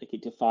state. Like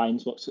it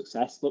defines what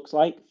success looks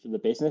like for the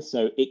business.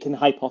 So it can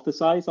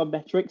hypothesize on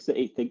metrics that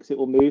it thinks it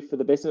will move for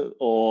the business,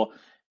 or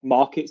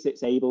markets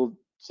it's able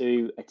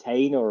to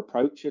attain or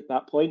approach at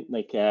that point.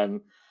 Like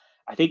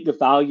I think the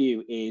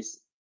value is,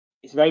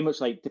 it's very much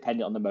like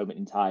dependent on the moment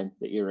in time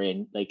that you're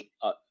in. Like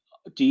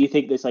do you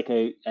think there's like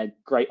a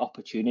great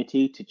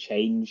opportunity to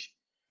change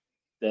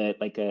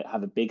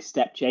have a big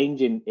step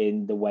change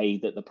in the way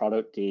that the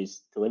product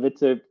is delivered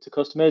to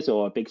customers,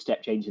 or a big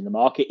step change in the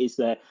market? Is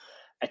there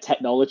a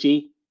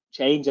technology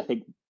change? I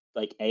think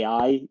like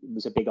AI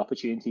was a big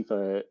opportunity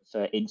for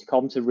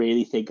Intercom to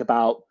really think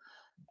about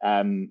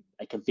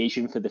like a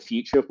vision for the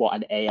future of what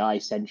an AI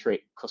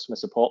centric customer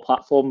support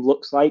platform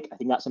looks like. I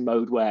think that's a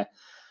mode where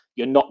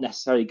you're not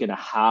necessarily going to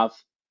have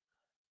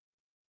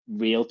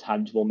real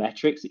tangible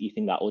metrics that you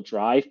think that will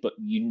drive, but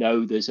you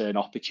know there's an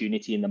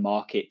opportunity in the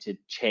market to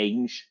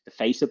change the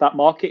face of that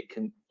market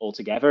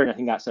altogether. And I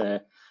think that's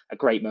a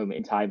great moment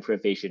in time for a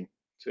vision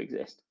to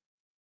exist.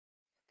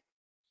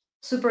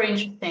 Super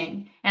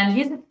interesting. And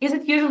is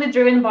it usually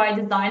driven by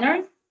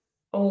designers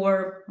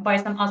or by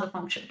some other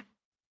function?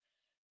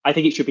 I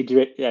think it should be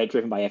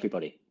driven by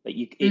everybody.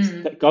 Like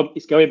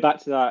it's going back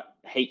to that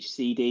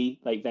HCD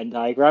like Venn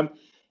diagram.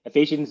 A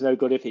vision's no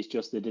good if it's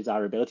just the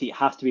desirability. It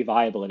has to be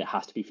viable and it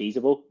has to be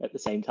feasible at the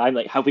same time.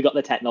 Like, have we got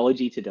the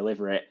technology to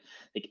deliver it?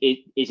 Like,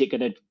 is it going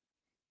to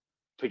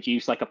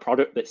produce like a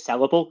product that's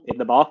sellable in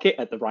the market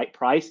at the right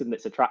price and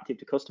that's attractive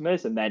to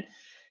customers? And then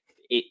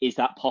is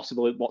that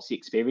possible? What's the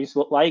experience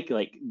look like?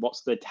 Like,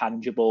 what's the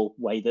tangible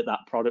way that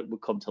that product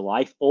would come to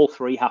life? All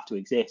three have to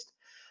exist.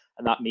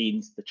 And that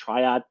means the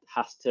triad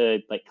has to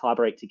like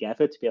collaborate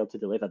together to be able to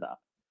deliver that.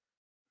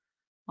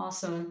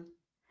 Awesome.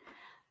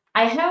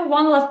 I have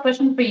one last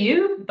question for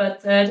you,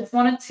 but just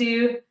wanted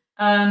to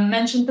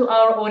mention to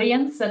our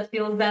audience that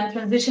we'll then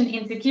transition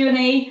into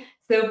Q&A.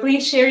 So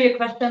please share your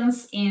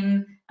questions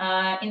in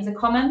the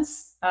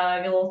comments.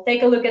 We'll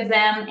take a look at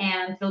them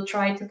and we'll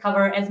try to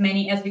cover as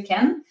many as we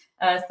can.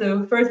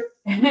 So first,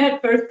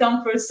 first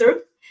come, first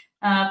serve.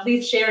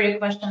 Please share your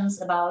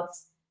questions about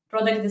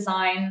product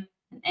design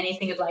and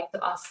anything you'd like to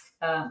ask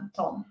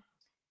Thom.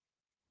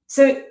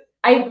 So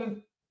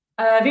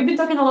we've been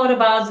talking a lot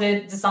about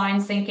the design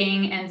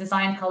thinking and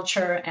design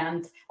culture,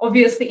 and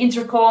obviously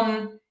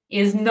Intercom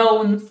is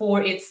known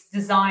for its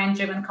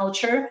design-driven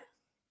culture.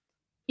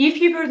 If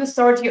you were to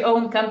start your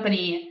own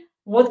company,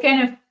 what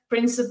kind of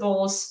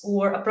principles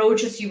or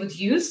approaches you would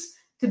use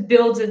to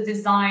build a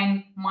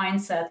design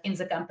mindset in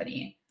the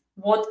company?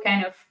 What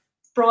kind of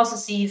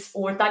processes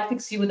or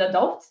tactics you would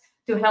adopt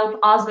to help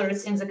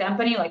others in the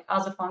company, like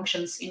other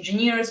functions,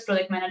 engineers,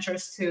 product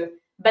managers, to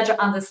better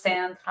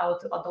understand how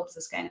to adopt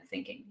this kind of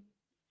thinking?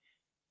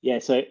 Yeah,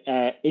 so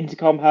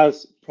Intercom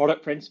has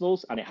product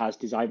principles and it has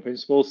design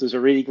principles. There's a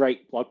really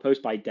great blog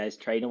post by Des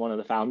Traynor, one of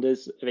the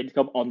founders of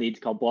Intercom, on the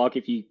Intercom blog.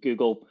 If you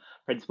Google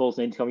principles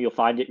in Intercom, you'll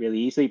find it really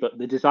easily. But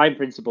the design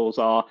principles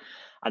are,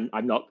 and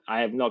I'm not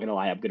going to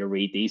lie, I'm going to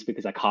read these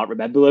because I can't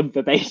remember them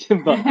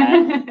verbatim. But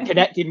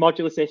connected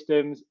modular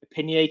systems,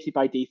 opinionated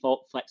by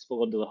default,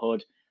 flexible under the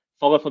hood,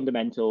 follow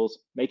fundamentals,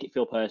 make it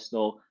feel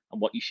personal, and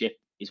what you ship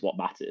is what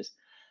matters.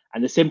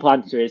 And the simple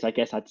answer is, I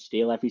guess I'd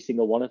steal every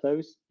single one of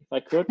those if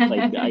I could.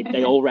 Like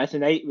they all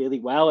resonate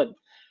really well, and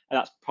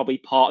that's probably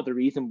part of the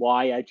reason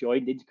why I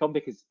joined Intercom,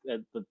 because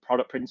the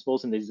product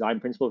principles and the design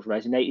principles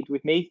resonated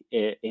with me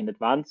in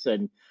advance.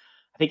 And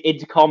I think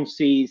Intercom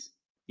sees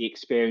the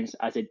experience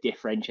as a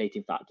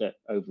differentiating factor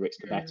over its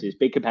competitors.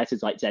 Big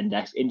competitors like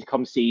Zendesk,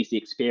 Intercom sees the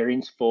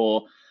experience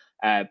for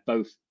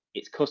both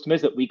its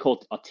customers that we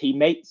call our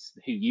teammates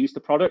who use the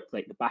product,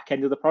 like the back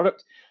end of the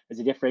product, as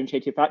a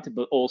differentiating factor,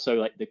 but also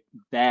like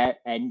their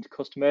end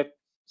customer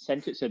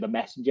centered. So the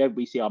messenger,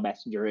 we see our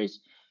messenger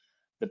is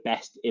the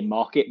best in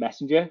market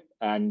messenger,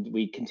 and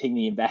we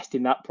continue to invest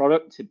in that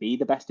product to be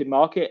the best in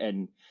market.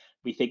 And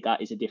we think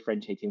that is a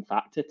differentiating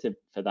factor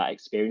for that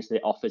experience that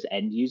it offers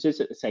end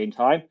users at the same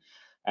time.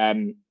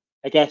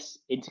 I guess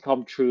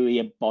Intercom truly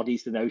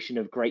embodies the notion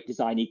of great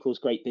design equals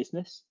great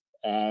business.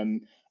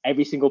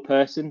 Every single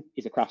person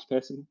is a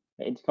craftsperson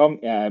at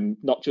Intercom,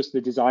 not just the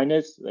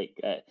designers, like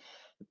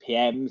the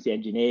PMs, the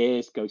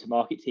engineers,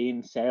 go-to-market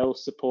teams,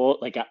 sales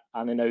support. Like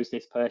Anna knows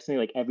this personally.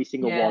 Like every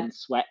single one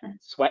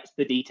sweats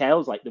the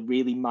details, like the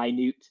really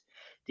minute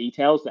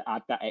details that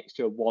add that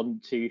extra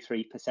 1, 2,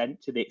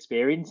 3% to the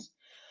experience.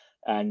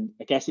 And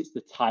I guess it's the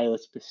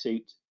tireless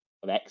pursuit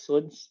of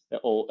excellence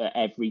at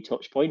every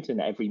touch point and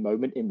every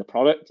moment in the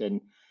product.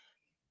 And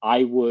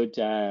I would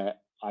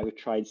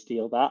try and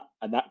steal that,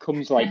 and that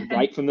comes like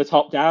right from the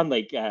top down,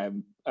 like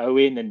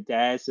Owen and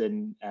Des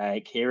and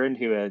Kieran,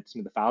 who are some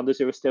of the founders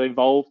who are still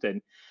involved,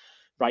 and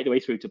right the way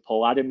through to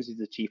Paul Adams, who's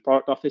the chief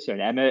product officer,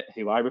 and Emma,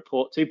 who I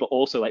report to, but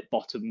also like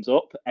bottoms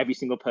up. Every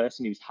single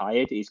person who's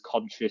hired is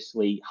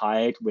consciously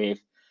hired with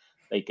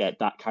like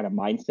that kind of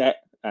mindset,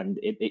 and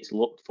it's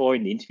looked for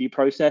in the interview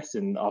process,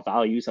 and our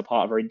values are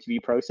part of our interview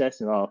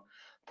process, and our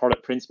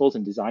product principles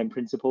and design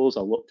principles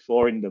are looked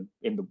for in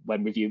the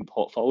when reviewing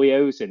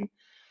portfolios, and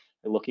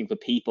they're looking for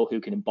people who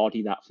can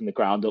embody that from the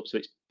ground up. So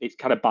it's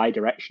kind of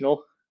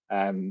bi-directional.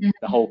 The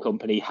whole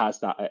company has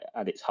that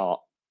at its heart.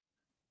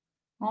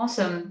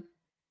 Awesome.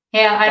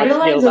 Yeah, I really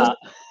like those.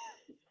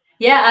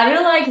 Yeah, I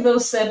really like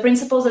those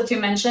principles that you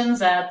mentioned,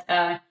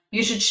 that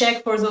you should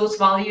check for those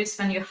values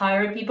when you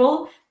hire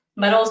people,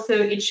 but also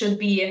it should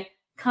be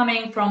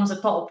coming from the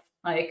top.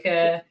 Like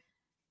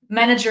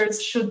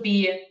managers should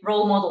be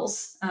role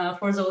models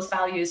for those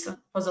values,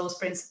 for those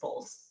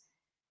principles.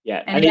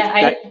 Yeah, and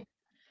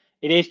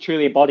it is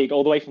truly embodied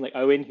all the way from like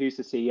Owen, who's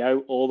the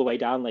CEO, all the way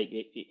down. Like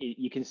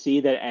you can see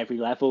that at every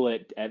level,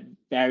 at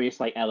various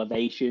like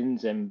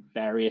elevations and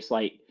various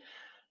like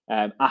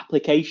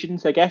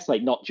applications, I guess,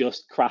 like not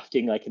just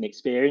crafting like an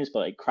experience,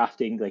 but like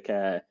crafting like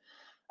a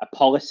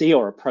policy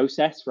or a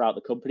process throughout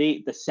the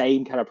company. The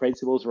same kind of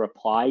principles are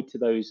applied to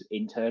those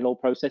internal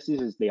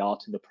processes as they are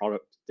to the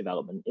product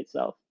development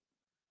itself.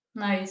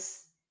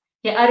 Nice.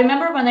 Yeah, I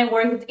remember when I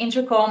worked at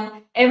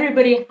Intercom,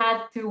 everybody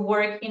had to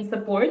work in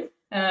support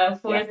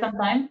for some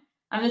time.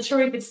 I'm not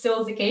sure if it's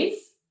still the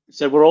case.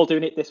 So we're all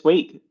doing it this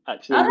week,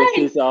 actually. Oh, nice.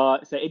 This is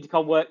so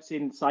Intercom works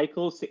in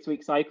cycles,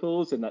 6-week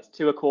cycles, and that's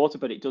 2 a quarter,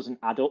 but it doesn't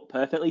add up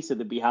perfectly. So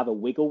that we have a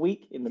wiggle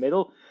week in the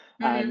middle,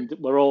 and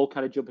we're all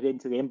kind of jumping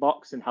into the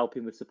inbox and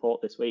helping with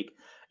support this week.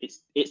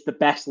 It's the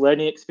best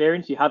learning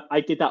experience you have. I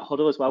did that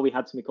Hudl as well. We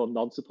had something called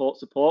non-support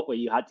support where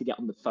you had to get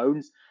on the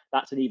phones.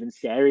 That's an even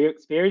scarier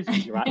experience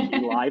because you're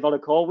actually live on a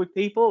call with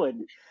people,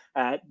 and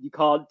you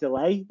can't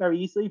delay very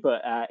easily,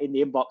 but in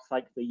the inbox,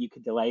 thankfully, you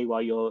can delay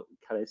while you're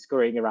kind of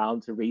scurrying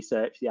around to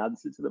research the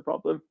answer to the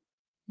problem.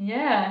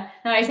 Yeah,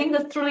 no, I think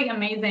that's truly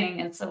amazing.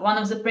 It's one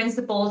of the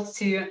principles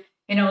to,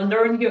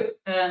 learn your,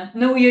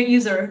 know your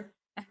user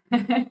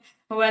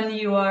when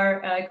you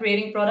are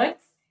creating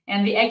products.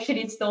 And we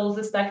actually stole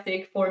this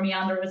tactic for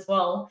Meander as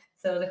well.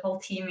 So the whole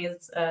team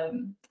is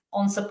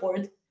on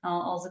support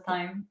all the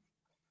time.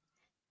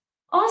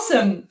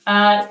 Awesome.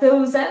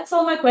 So that's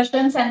all my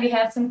questions, and we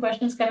have some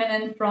questions coming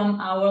in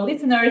from our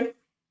listeners.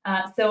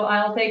 So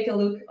I'll take a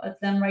look at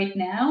them right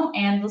now,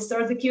 and we'll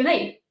start the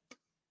Q&A.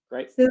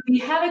 Great. So we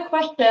have a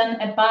question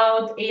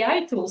about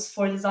AI tools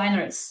for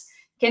designers.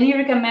 Can you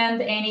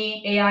recommend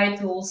any AI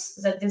tools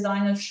that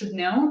designers should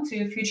know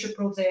to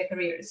future-proof their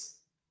careers?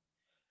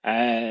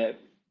 I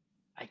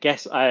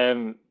guess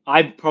I'm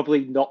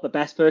probably not the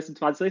best person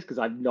to answer this because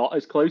I'm not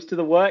as close to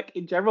the work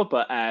in general,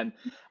 but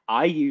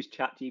I use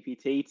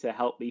ChatGPT to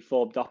help me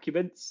form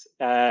documents.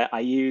 I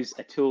use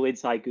a tool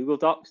inside Google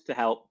Docs to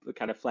help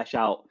kind of flesh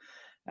out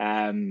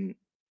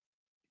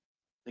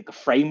like a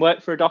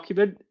framework for a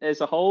document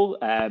as a whole.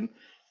 I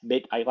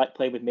like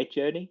playing with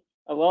Midjourney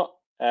a lot.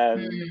 I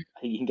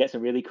think you can get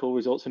some really cool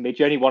results from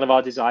Midjourney. One of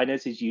our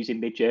designers is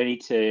using Midjourney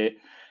to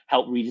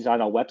help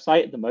redesign our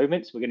website at the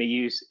moment. So we're going to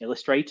use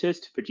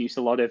illustrators to produce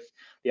a lot of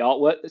the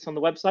artwork that's on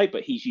the website,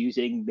 but he's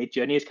using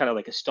Midjourney as kind of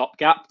like a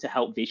stopgap to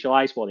help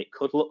visualize what it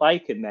could look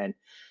like, and then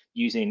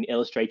using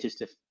illustrators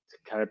to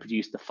kind of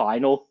produce the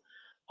final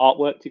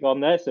artwork to go on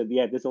there. So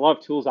yeah, there's a lot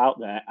of tools out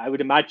there. I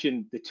would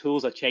imagine the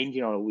tools are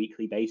changing on a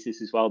weekly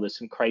basis as well. There's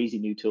some crazy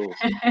new tools.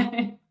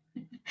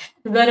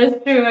 That is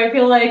true. I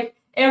feel like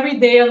every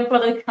day on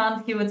Product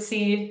Hunt, you would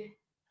see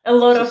a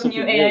lot Just of new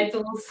something AI new.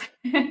 tools.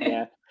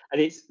 Yeah. And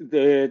it's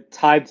the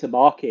time to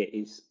market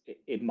is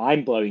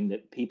mind blowing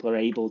that people are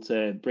able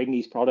to bring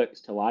these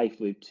products to life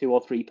with 2 or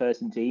 3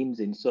 person teams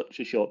in such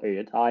a short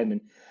period of time.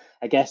 And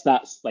I guess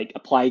that's like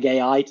applying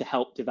AI to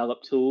help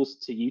develop tools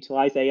to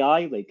utilize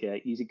AI, like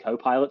using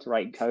Copilot to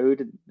write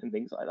code and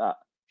things like that.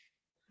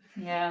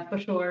 Yeah, for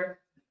sure.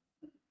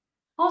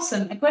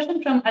 Awesome. A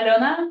question from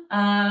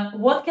Alona.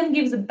 What can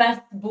give the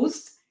best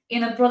boost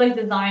in a product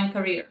design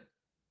career?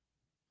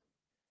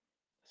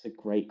 That's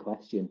a great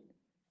question.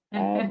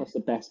 What's the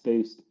best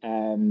boost?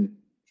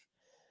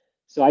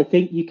 So I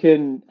think you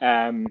can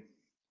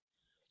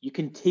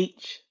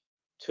teach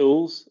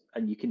tools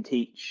and you can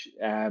teach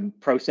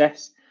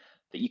process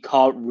that you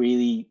can't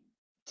really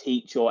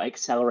teach or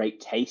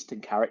accelerate taste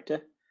and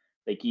character.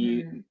 Like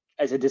you,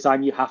 as a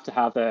designer, you have to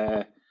have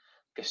a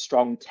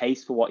strong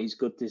taste for what is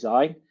good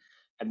design,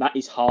 and that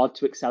is hard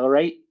to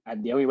accelerate.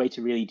 And the only way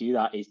to really do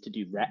that is to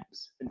do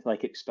reps and to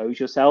like expose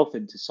yourself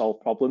and to solve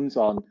problems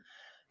on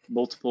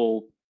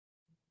multiple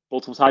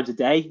times a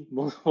day,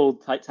 multiple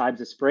times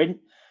a sprint.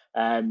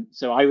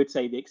 So I would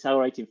say the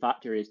accelerating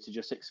factor is to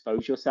just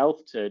expose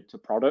yourself to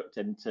product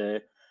and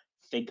to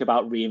think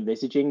about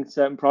re-envisaging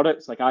certain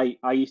products. Like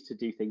I used to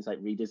do things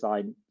like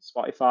redesign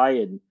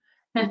Spotify and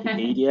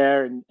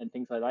Wikipedia and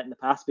things like that in the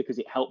past because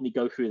it helped me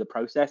go through the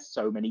process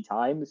so many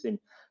times in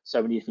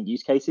so many different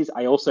use cases.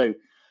 I also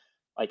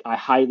I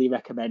highly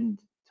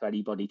recommend to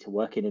anybody to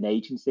work in an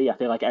agency. I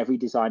feel like every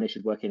designer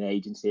should work in an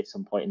agency at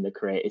some point in their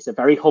career. It's a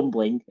very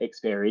humbling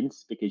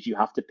experience because you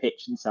have to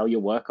pitch and sell your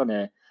work on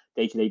a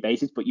day-to-day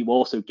basis, but you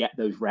also get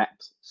those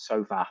reps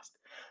so fast.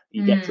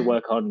 You get to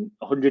work on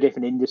 100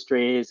 different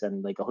industries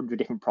and like 100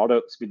 different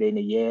products within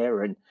a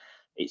year, and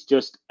it's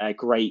just a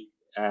great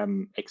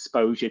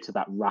exposure to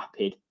that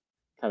rapid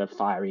kind of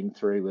firing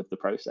through of the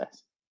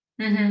process.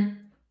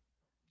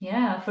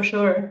 Yeah, for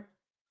sure.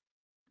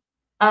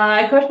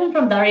 A question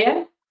from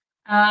Daria.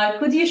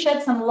 Could you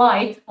shed some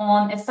light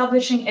on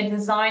establishing a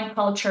design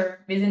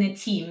culture within a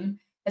team,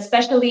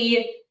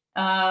 especially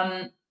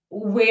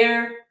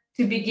where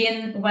to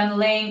begin when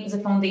laying the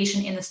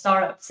foundation in a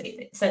startup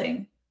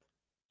setting?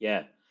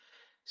 Yeah.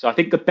 So I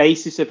think the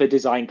basis of a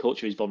design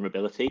culture is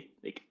vulnerability.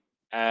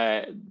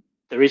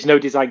 There is no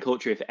design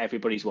culture if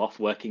everybody's off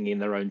working in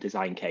their own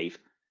design cave.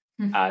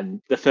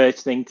 And the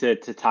first thing to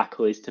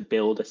tackle is to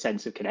build a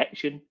sense of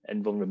connection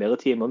and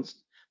vulnerability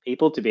amongst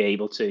people to be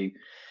able to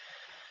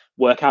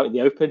work out in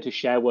the open, to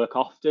share work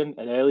often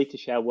and early, to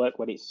share work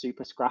when it's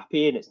super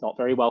scrappy and it's not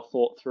very well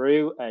thought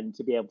through, and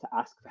to be able to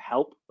ask for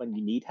help when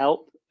you need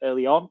help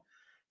early on.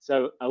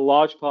 So a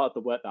large part of the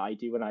work that I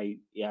do when I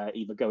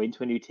either go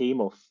into a new team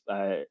or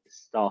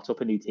start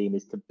up a new team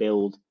is to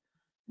build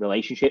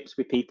relationships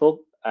with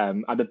people.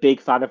 I'm a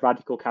big fan of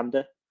Radical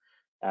Candor,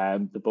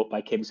 the book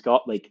by Kim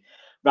Scott. Like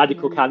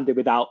radical candor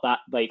without that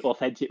like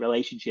authentic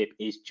relationship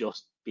is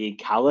just being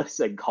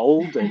callous and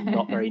cold and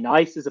not very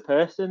nice as a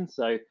person.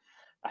 So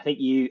I think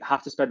you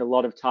have to spend a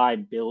lot of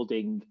time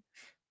building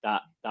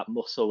that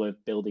muscle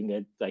of building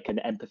an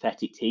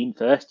empathetic team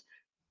first.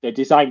 The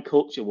design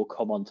culture will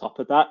come on top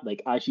of that.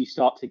 Like as you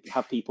start to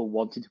have people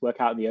wanting to work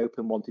out in the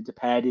open, wanting to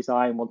pair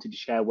design, wanting to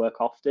share work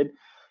often,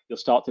 you'll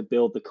start to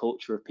build the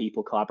culture of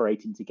people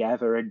collaborating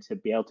together and to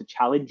be able to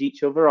challenge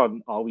each other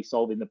on, are we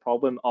solving the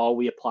problem? Are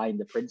we applying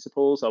the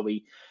principles? Are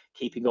we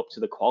keeping up to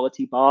the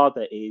quality bar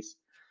that is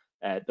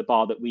the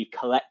bar that we've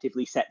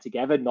collectively set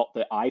together, not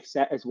that I've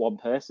set as one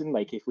person?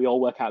 Like if we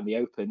all work out in the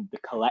open, the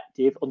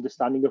collective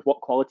understanding of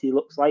what quality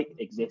looks like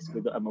exists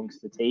with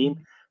amongst the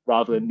team,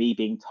 rather than me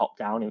being top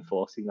down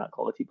enforcing that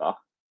quality bar.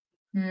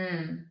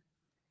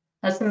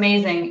 That's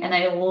amazing. And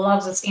I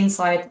love this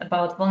insight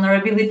about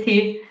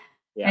vulnerability.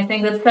 Yeah. I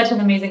think that's such an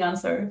amazing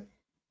answer.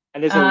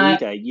 And as a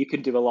leader, you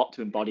can do a lot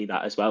to embody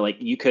that as well. Like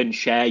you can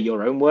share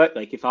your own work.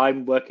 Like if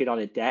I'm working on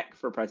a deck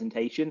for a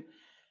presentation,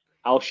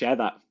 I'll share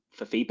that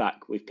for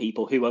feedback with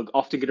people who are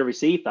often going to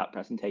receive that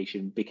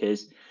presentation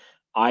because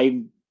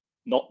I'm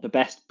not the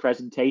best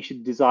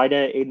presentation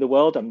designer in the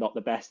world. I'm not the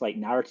best like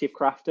narrative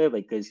crafter.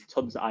 Like there's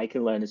tons that I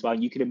can learn as well.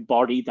 You can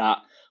embody that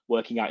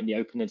working out in the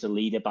open as a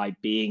leader by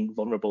being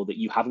vulnerable that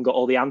you haven't got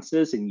all the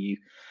answers and you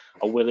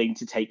are willing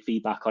to take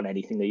feedback on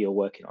anything that you're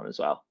working on as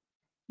well.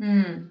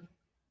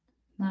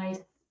 Nice.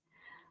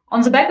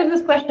 On the back of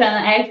this question,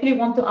 I actually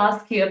want to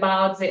ask you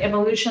about the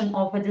evolution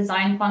of a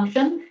design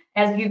function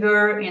as you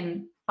were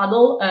in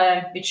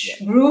Hudl,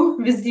 which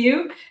grew with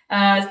you.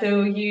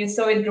 So you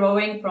saw it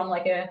growing from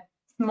like a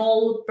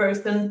small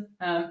person,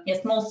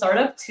 small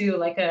startup to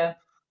like a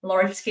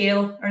large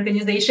scale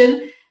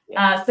organization.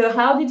 So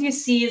how did you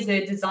see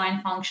the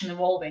design function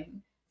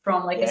evolving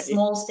from like a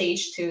small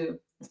stage to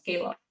a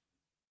scale up?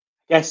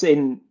 I guess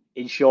in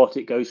short,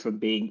 it goes from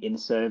being in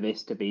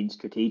service to being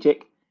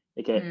strategic.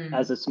 Like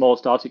as a small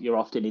startup, you're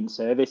often in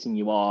service and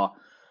you are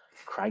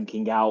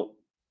cranking out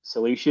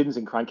solutions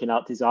and cranking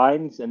out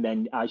designs. And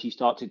then as you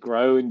start to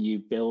grow and you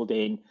build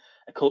in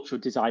a culture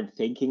of design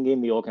thinking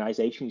in the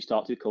organization, you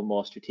start to become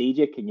more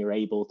strategic and you're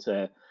able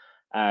to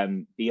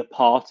be a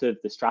part of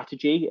the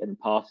strategy and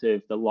part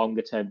of the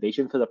longer term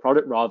vision for the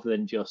product rather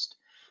than just,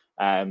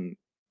 I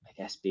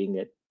guess, being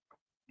a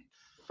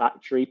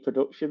factory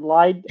production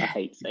line. I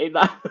hate saying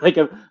that. Like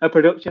a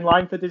production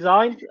line for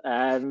design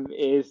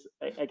is,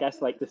 I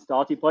guess, like the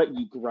starting point.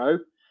 You grow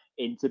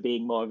into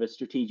being more of a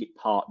strategic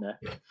partner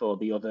for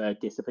the other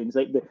disciplines.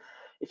 Like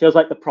it feels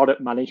like the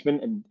product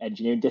management and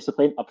engineering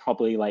discipline are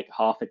probably like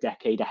half a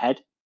decade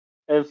ahead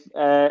of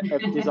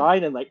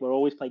design, and like we're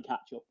always playing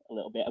catch up a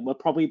little bit, and we're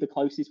probably the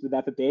closest we've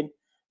ever been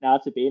now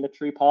to being a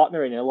true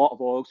partner. And in a lot of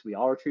orgs, we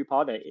are a true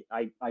partner.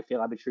 I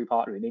feel I'm a true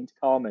partner in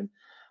Intercom, and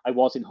I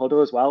was in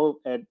Hudl as well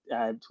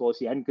towards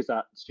the end because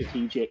that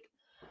strategic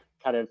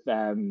kind of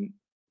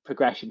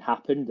progression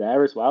happened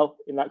there as well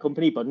in that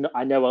company. But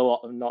I know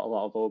not a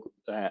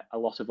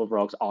lot of other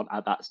orgs aren't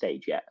at that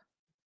stage yet.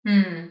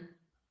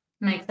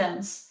 Makes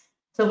sense.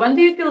 So when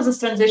do you feel this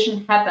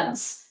transition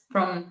happens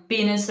from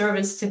being in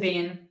service to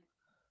being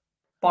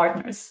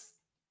partners?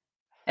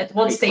 At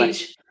what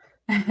stage?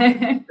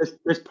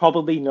 There's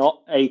probably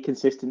not a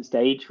consistent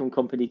stage from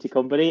company to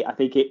company. I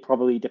think it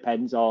probably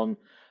depends on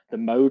the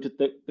mode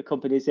that the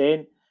company's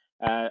in.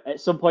 At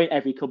some point,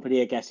 every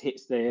company, I guess,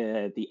 hits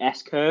the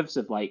S curves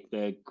of like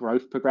the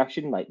growth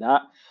progression like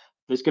that.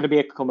 There's going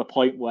to come a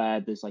point where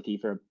there's like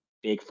either a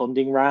big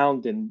funding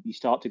round and you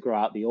start to grow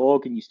out the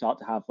org and you start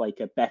to have like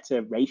a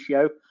better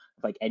ratio of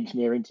like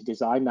engineering to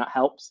design that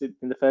helps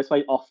in the first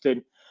place.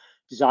 Often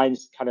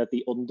design's kind of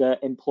the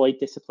underemployed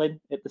discipline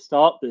at the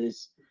start.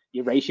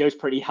 Your ratio is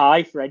pretty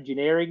high for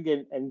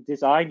engineering and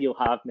design. You'll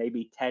have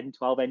maybe 10,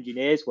 12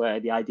 engineers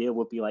where the ideal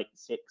would be like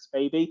 6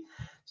 maybe.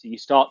 So you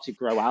start to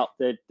grow out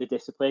the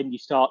discipline. You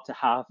start to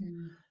have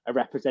a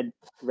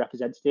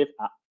representative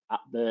at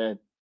the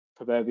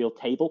proverbial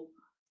table.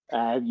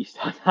 You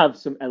start to have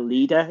a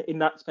leader in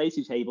that space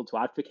who's able to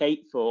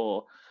advocate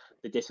for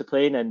the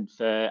discipline and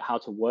for how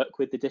to work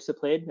with the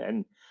discipline.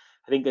 And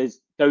I think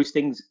those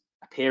things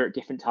appear at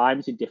different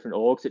times in different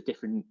orgs at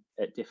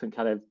different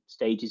kind of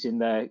stages in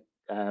their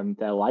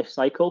life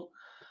cycle.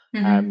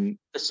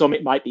 Some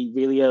it might be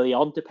really early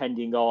on,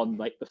 depending on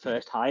like the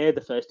first hire. The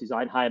first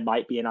design hire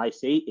might be an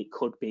IC. It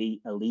could be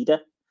a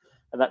leader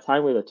at that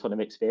time with a ton of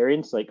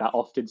experience. Like that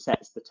often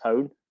sets the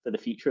tone for the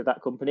future of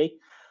that company.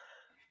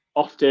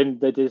 Often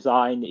the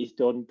design is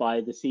done by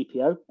the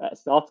CPO at a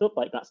startup.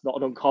 Like that's not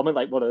an uncommon,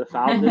 like one of the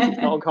founders. It's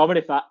not uncommon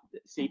if that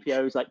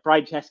CPO is like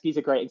Brian Chesky's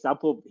a great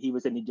example. He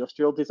was an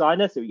industrial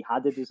designer, so he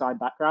had a design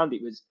background.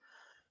 It was,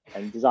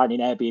 and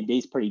designing Airbnb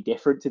is pretty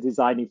different to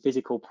designing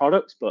physical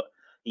products, but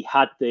he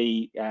had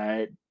the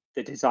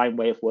design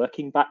way of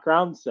working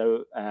background.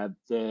 So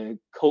the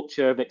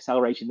culture of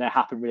acceleration there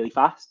happened really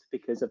fast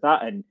because of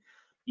that. And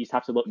you just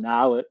have to look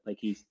now at like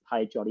he's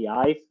hired Johnny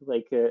Ive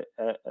like at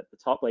the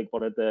top, like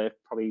one of the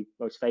probably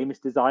most famous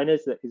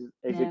designers that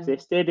has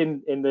existed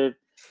in the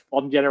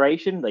modern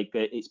generation. Like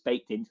it's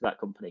baked into that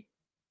company.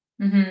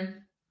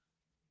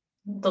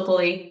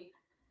 Totally.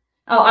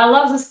 Oh, I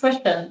love this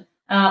question.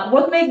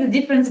 What makes the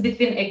difference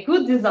between a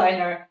good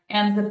designer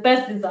and the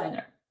best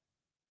designer?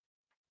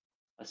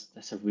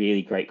 That's a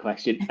really great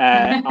question.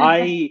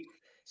 I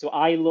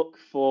look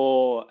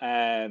for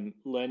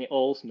learn it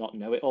alls, not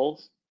know it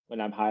alls when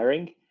I'm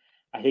hiring.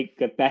 I think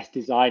the best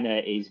designer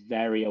is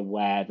very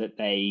aware that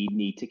they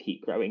need to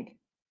keep growing,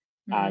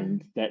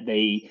 and that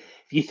if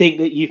you think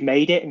that you've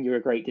made it and you're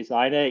a great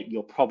designer,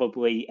 you're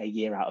probably a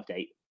year out of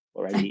date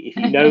already. If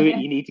you know that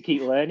you need to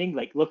keep learning,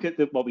 like look at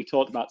what we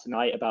talked about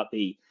tonight about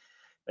the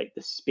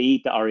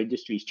speed that our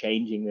industry is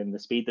changing and the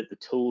speed that the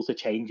tools are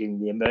changing,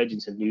 the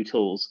emergence of new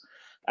tools,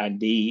 and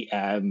the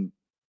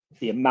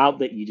amount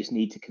that you just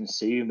need to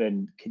consume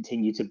and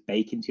continue to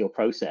bake into your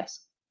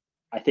process.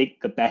 I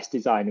think the best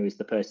designer is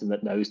the person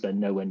that knows they're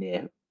nowhere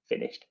near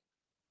finished.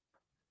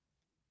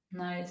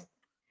 Nice.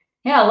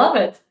 Yeah, I love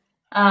it.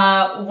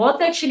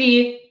 What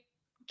actually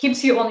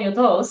keeps you on your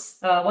toes?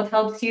 What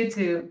helps you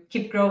to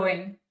keep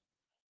growing?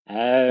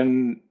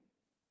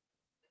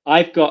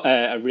 I've got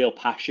a real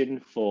passion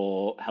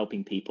for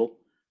helping people.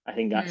 I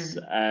think that's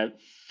Hmm.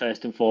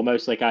 first and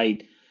foremost. Like I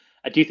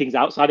do things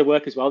outside of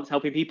work as well that's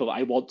helping people, but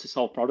I want to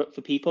solve product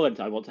for people and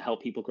I want to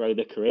help people grow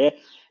their career.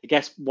 I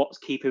guess what's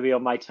keeping me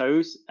on my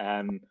toes,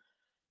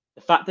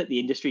 the fact that the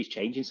industry is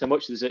changing so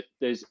much.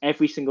 There's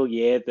every single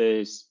year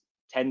there's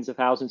tens of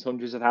thousands,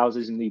 hundreds of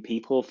thousands of new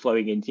people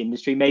flowing into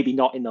industry. Maybe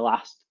not in the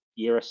last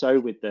year or so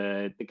with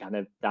the kind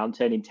of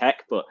downturn in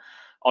tech, but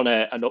on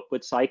an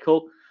upward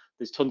cycle,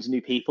 there's tons of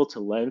new people to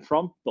learn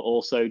from, but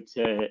also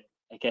to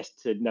I guess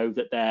to know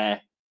that they're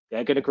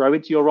going to grow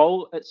into your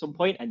role at some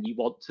point, and you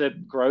want to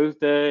grow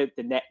the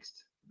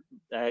next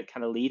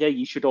kind of leader.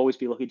 You should always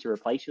be looking to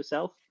replace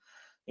yourself.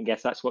 I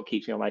guess that's what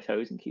keeps me on my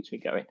toes and keeps me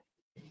going.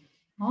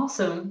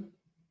 Awesome.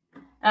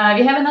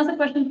 We have another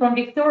question from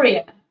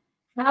Victoria.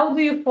 How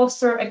do you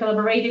foster a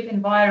collaborative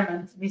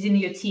environment within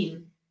your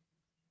team?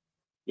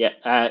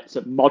 Yeah,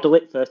 so model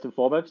it first and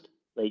foremost.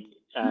 Like,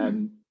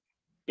 Hmm.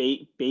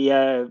 be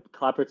a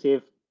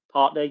collaborative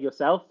partner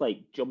yourself. Like,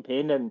 jump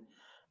in and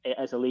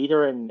as a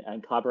leader and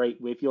collaborate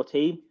with your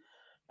team.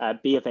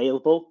 Be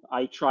available.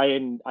 I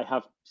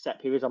have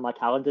set periods on my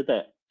calendar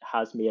that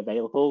has me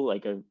available,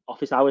 like a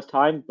office hours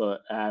time,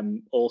 but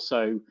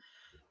also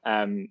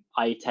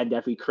I attend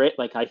every crit.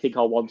 Like, I think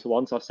our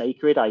one-to-ones are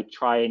sacred. I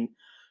try and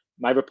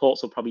my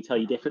reports will probably tell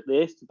you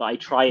differently, but I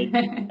try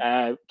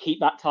and keep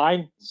that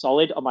time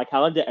solid on my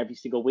calendar every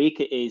single week.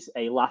 It is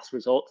a last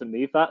resort to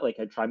move that. Like,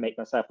 I try and make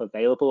myself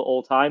available at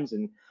all times,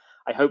 and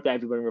I hope that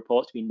everyone who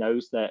reports to me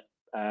knows that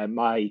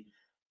my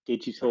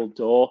digital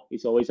door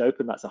is always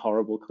open. That's a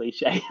horrible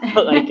cliche,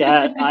 but like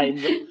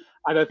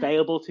I'm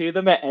available to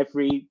them at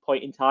every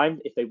point in time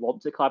if they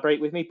want to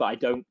collaborate with me, but I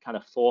don't kind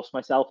of force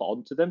myself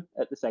onto them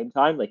at the same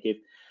time. Like, if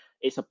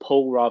it's a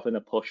pull rather than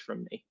a push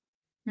from me.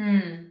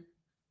 Hmm.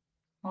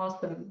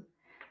 Awesome.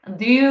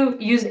 Do you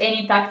use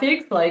any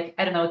tactics like,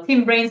 I don't know,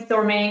 team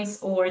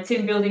brainstormings or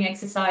team building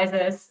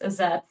exercises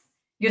that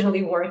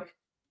usually work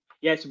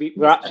Yeah, so in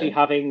we're this actually setting?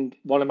 having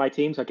one of my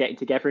teams are getting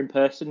together in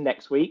person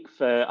next week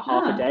for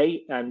half a Ah.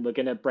 day, and we're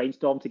going to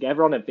brainstorm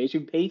together on a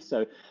vision piece.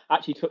 So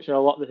actually touching on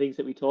a lot of the things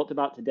that we talked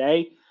about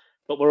today,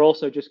 but we're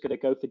also just going to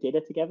go for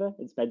dinner together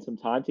and spend some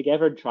time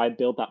together and try and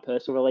build that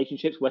personal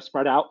relationships. We're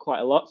spread out quite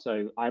a lot,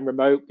 so I'm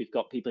remote. We've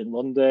got people in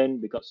London,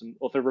 we've got some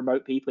other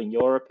remote people in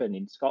Europe and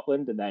in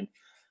Scotland, and then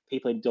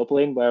people in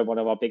Dublin, where one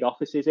of our big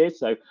offices is.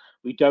 So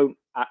we don't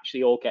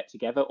actually all get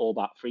together all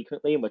that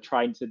frequently, and we're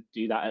trying to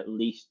do that at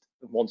least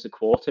once a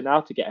quarter now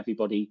to get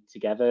everybody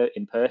together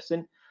in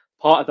person.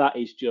 Part of that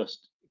is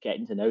just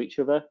getting to know each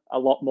other a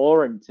lot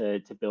more and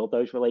to build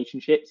those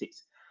relationships.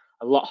 It's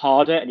a lot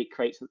harder and it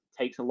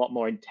takes a lot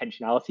more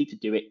intentionality to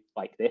do it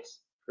like this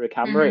through a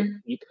camera.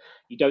 Hmm.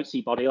 You don't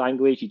see body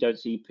language, you don't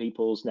see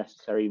people's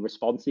necessary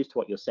responses to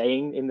what you're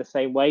saying in the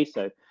same way.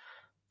 So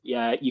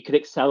yeah, you can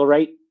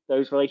accelerate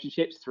those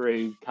relationships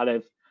through kind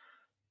of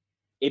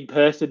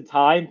in-person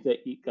time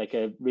that you, like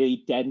a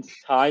really dense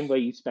time where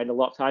you spend a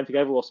lot of time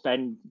together. We'll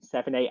spend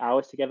 7 8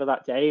 hours together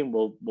that day and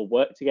we'll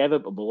work together,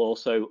 but we'll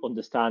also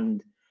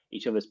understand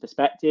each other's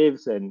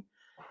perspectives. And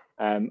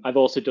I've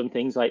also done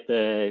things like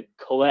the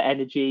color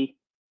energy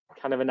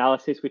kind of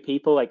analysis with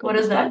people, like What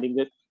is that?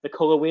 understanding the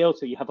color wheel.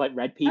 So you have like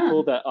red Ah.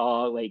 people that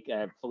are like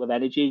full of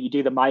energy. You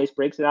do the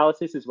Myers-Briggs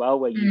analysis as well,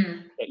 where you Hmm.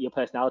 get your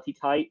personality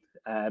type.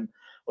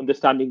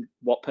 Understanding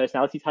what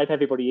personality type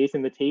everybody is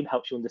in the team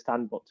helps you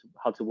understand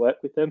how to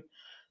work with them.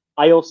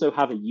 I also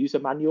have a user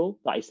manual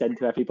that I send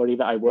to everybody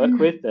that I work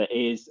with. Hmm. That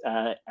is,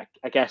 I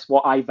guess,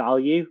 what I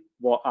value,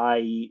 how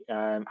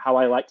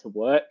I like to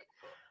work,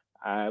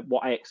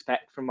 what I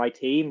expect from my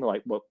team,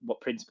 like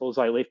what principles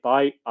I live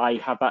by. I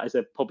have that as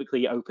a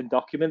publicly open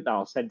document that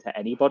I'll send to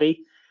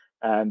anybody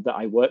that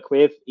I work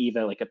with,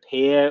 either like a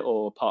peer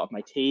or part of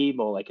my team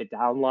or like a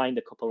downline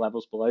a couple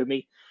levels below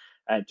me,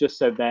 just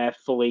so they're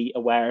fully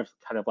aware of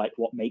kind of like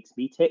what makes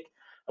me tick.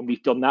 And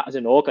we've done that as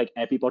an org. Like,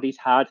 everybody's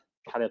had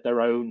kind of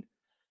their own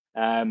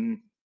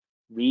um,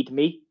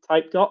 README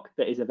type doc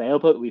that is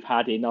available that we've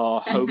had in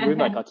our homeroom,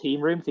 like our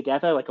team room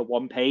together, like a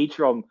one page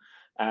from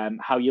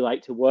how you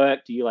like to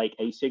work. Do you like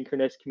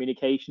asynchronous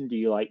communication? Do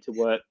you like to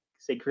work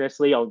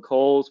synchronously on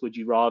calls? Would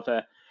you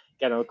rather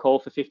get on a call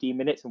for 15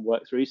 minutes and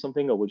work through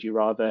something, or would you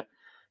rather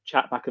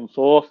chat back and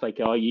forth? Like,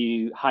 are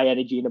you high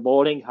energy in the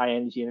morning, high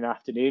energy in the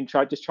afternoon?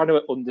 Trying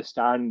to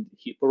understand.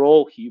 We're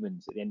all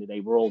humans at the end of the day.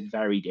 We're all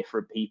very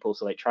different people.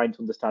 So, like, trying to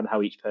understand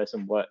how each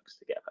person works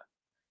together.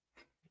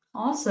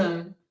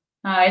 Awesome.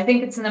 I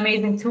think it's an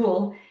amazing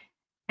tool.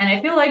 And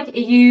I feel like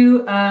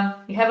you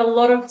have a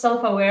lot of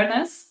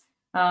self-awareness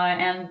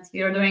and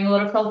you're doing a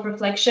lot of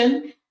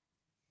self-reflection.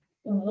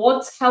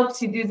 What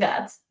helps you do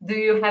that? Do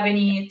you have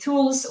any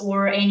tools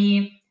or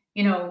any,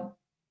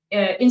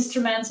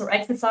 instruments or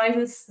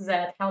exercises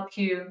that help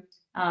you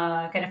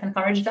kind of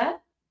encourage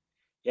that?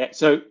 Yeah,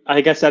 so I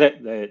think I said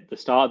at the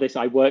start of this,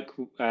 I work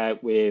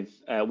with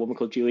a woman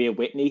called Julia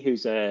Whitney,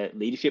 who's a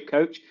leadership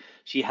coach.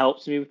 She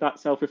helps me with that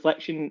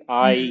self-reflection.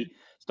 I Mm.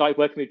 started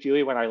working with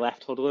Julia when I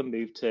left Hudl and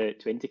moved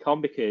to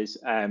Intercom because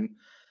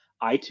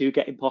I too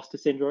get imposter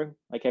syndrome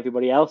like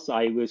everybody else.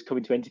 I was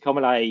coming to Intercom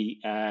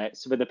and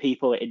some of the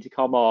people at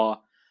Intercom are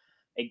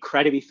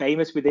incredibly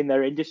famous within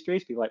their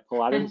industries, people like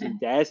Paul Adams and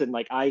Des, and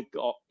like I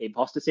got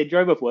imposter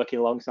syndrome of working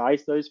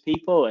alongside those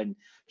people. And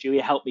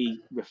Julia helped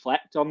me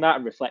reflect on that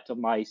and reflect on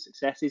my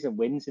successes and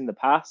wins in the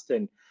past,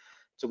 and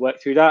to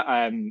work through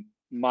that.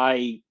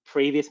 My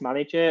previous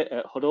manager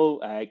at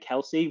Hudl,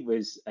 Kelsey,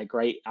 was a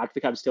great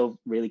advocate. I'm still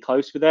really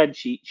close with her, and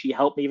she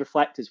helped me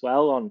reflect as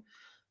well on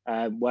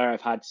where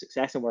I've had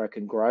success and where I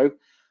can grow.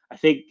 I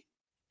think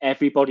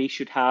everybody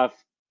should have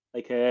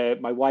like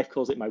my wife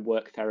calls it my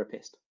work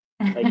therapist.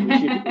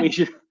 Like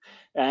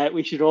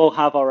we should all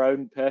have our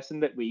own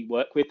person that we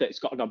work with that's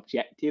got an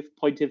objective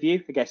point of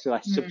view. I guess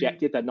less Mm.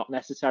 subjective. They're not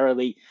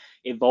necessarily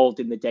involved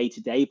in the day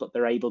to day, but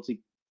they're able to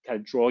kind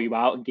of draw you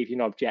out and give you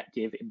an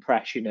objective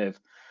impression of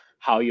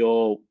how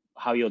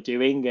you're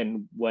doing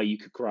and where you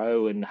could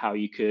grow and how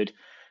you could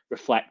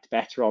reflect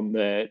better on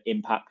the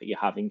impact that you're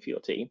having for your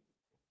team.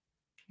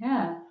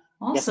 Yeah,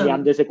 I guess awesome.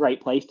 Leander's a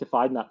great place to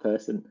find that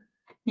person.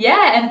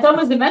 Yeah, and Tom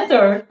is the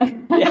mentor,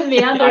 Yeah,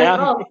 Leander I as am.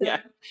 well.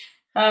 Yeah.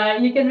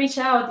 You can reach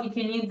out if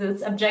you need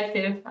this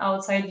objective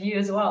outside you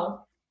as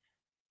well.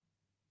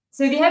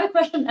 So we have a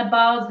question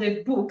about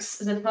the books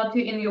that help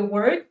you in your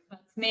work, but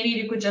maybe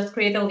you could just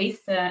create a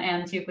list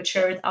and you could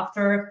share it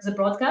after the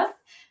broadcast.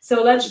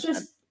 So let's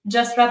 100%.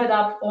 just wrap it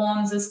up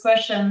on this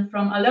question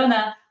from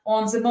Alona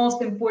on the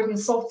most important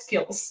soft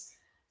skills.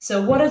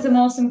 So what are the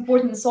most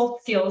important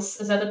soft skills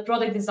that a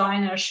product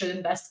designer should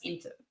invest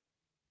into?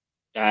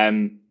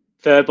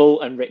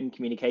 Verbal and written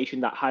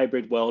communication. That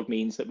hybrid world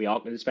means that we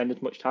aren't going to spend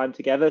as much time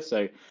together.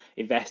 So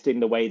invest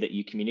in the way that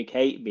you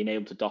communicate, being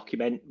able to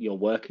document your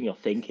work and your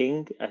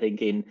thinking. I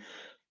think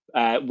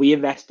we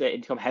invest at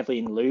Intercom heavily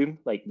in Loom.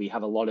 Like we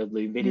have a lot of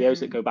Loom videos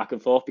that go back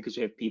and forth because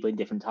we have people in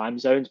different time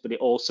zones, but it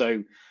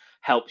also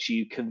helps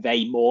you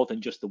convey more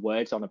than just the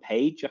words on a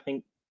page, I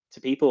think,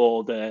 to people,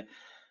 or the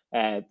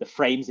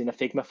frames in a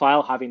Figma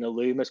file. Having a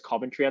Loom as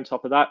commentary on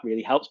top of that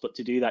really helps. But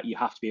to do that, you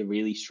have to be a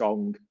really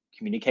strong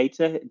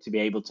communicator to be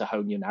able to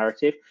hone your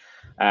narrative.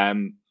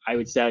 I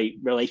would say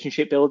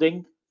relationship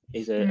building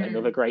is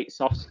another great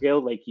soft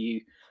skill. Like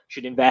you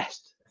should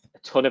invest a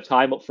ton of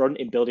time up front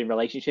in building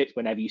relationships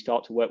whenever you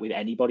start to work with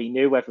anybody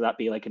new, whether that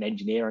be like an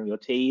engineer on your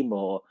team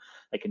or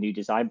like a new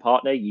design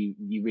partner. You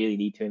really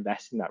need to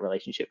invest in that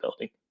relationship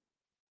building.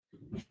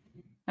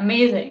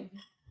 Amazing.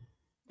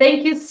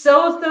 Thank you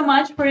so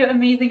much for your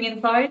amazing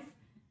insights.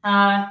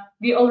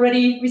 We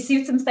already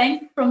received some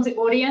thanks from the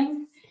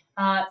audience.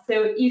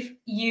 So if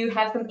you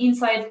have some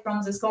insights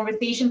from this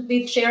conversation,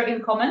 please share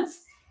in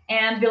comments.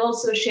 And we'll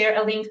also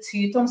share a link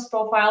to Tom's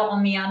profile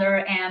on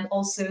Meander and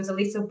also the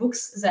list of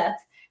books that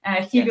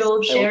he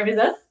will share with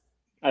us.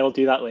 I will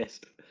do that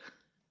list.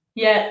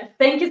 Yeah,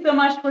 thank you so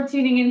much for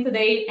tuning in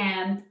today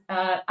and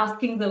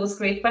asking those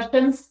great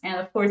questions. And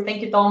of course,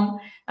 thank you, Tom,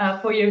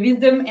 for your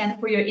wisdom and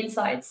for your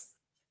insights.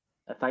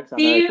 Thanks, Anna.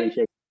 See I you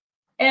appreciate it.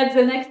 at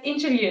the next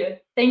interview.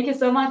 Thank you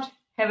so much.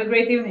 Have a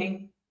great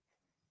evening.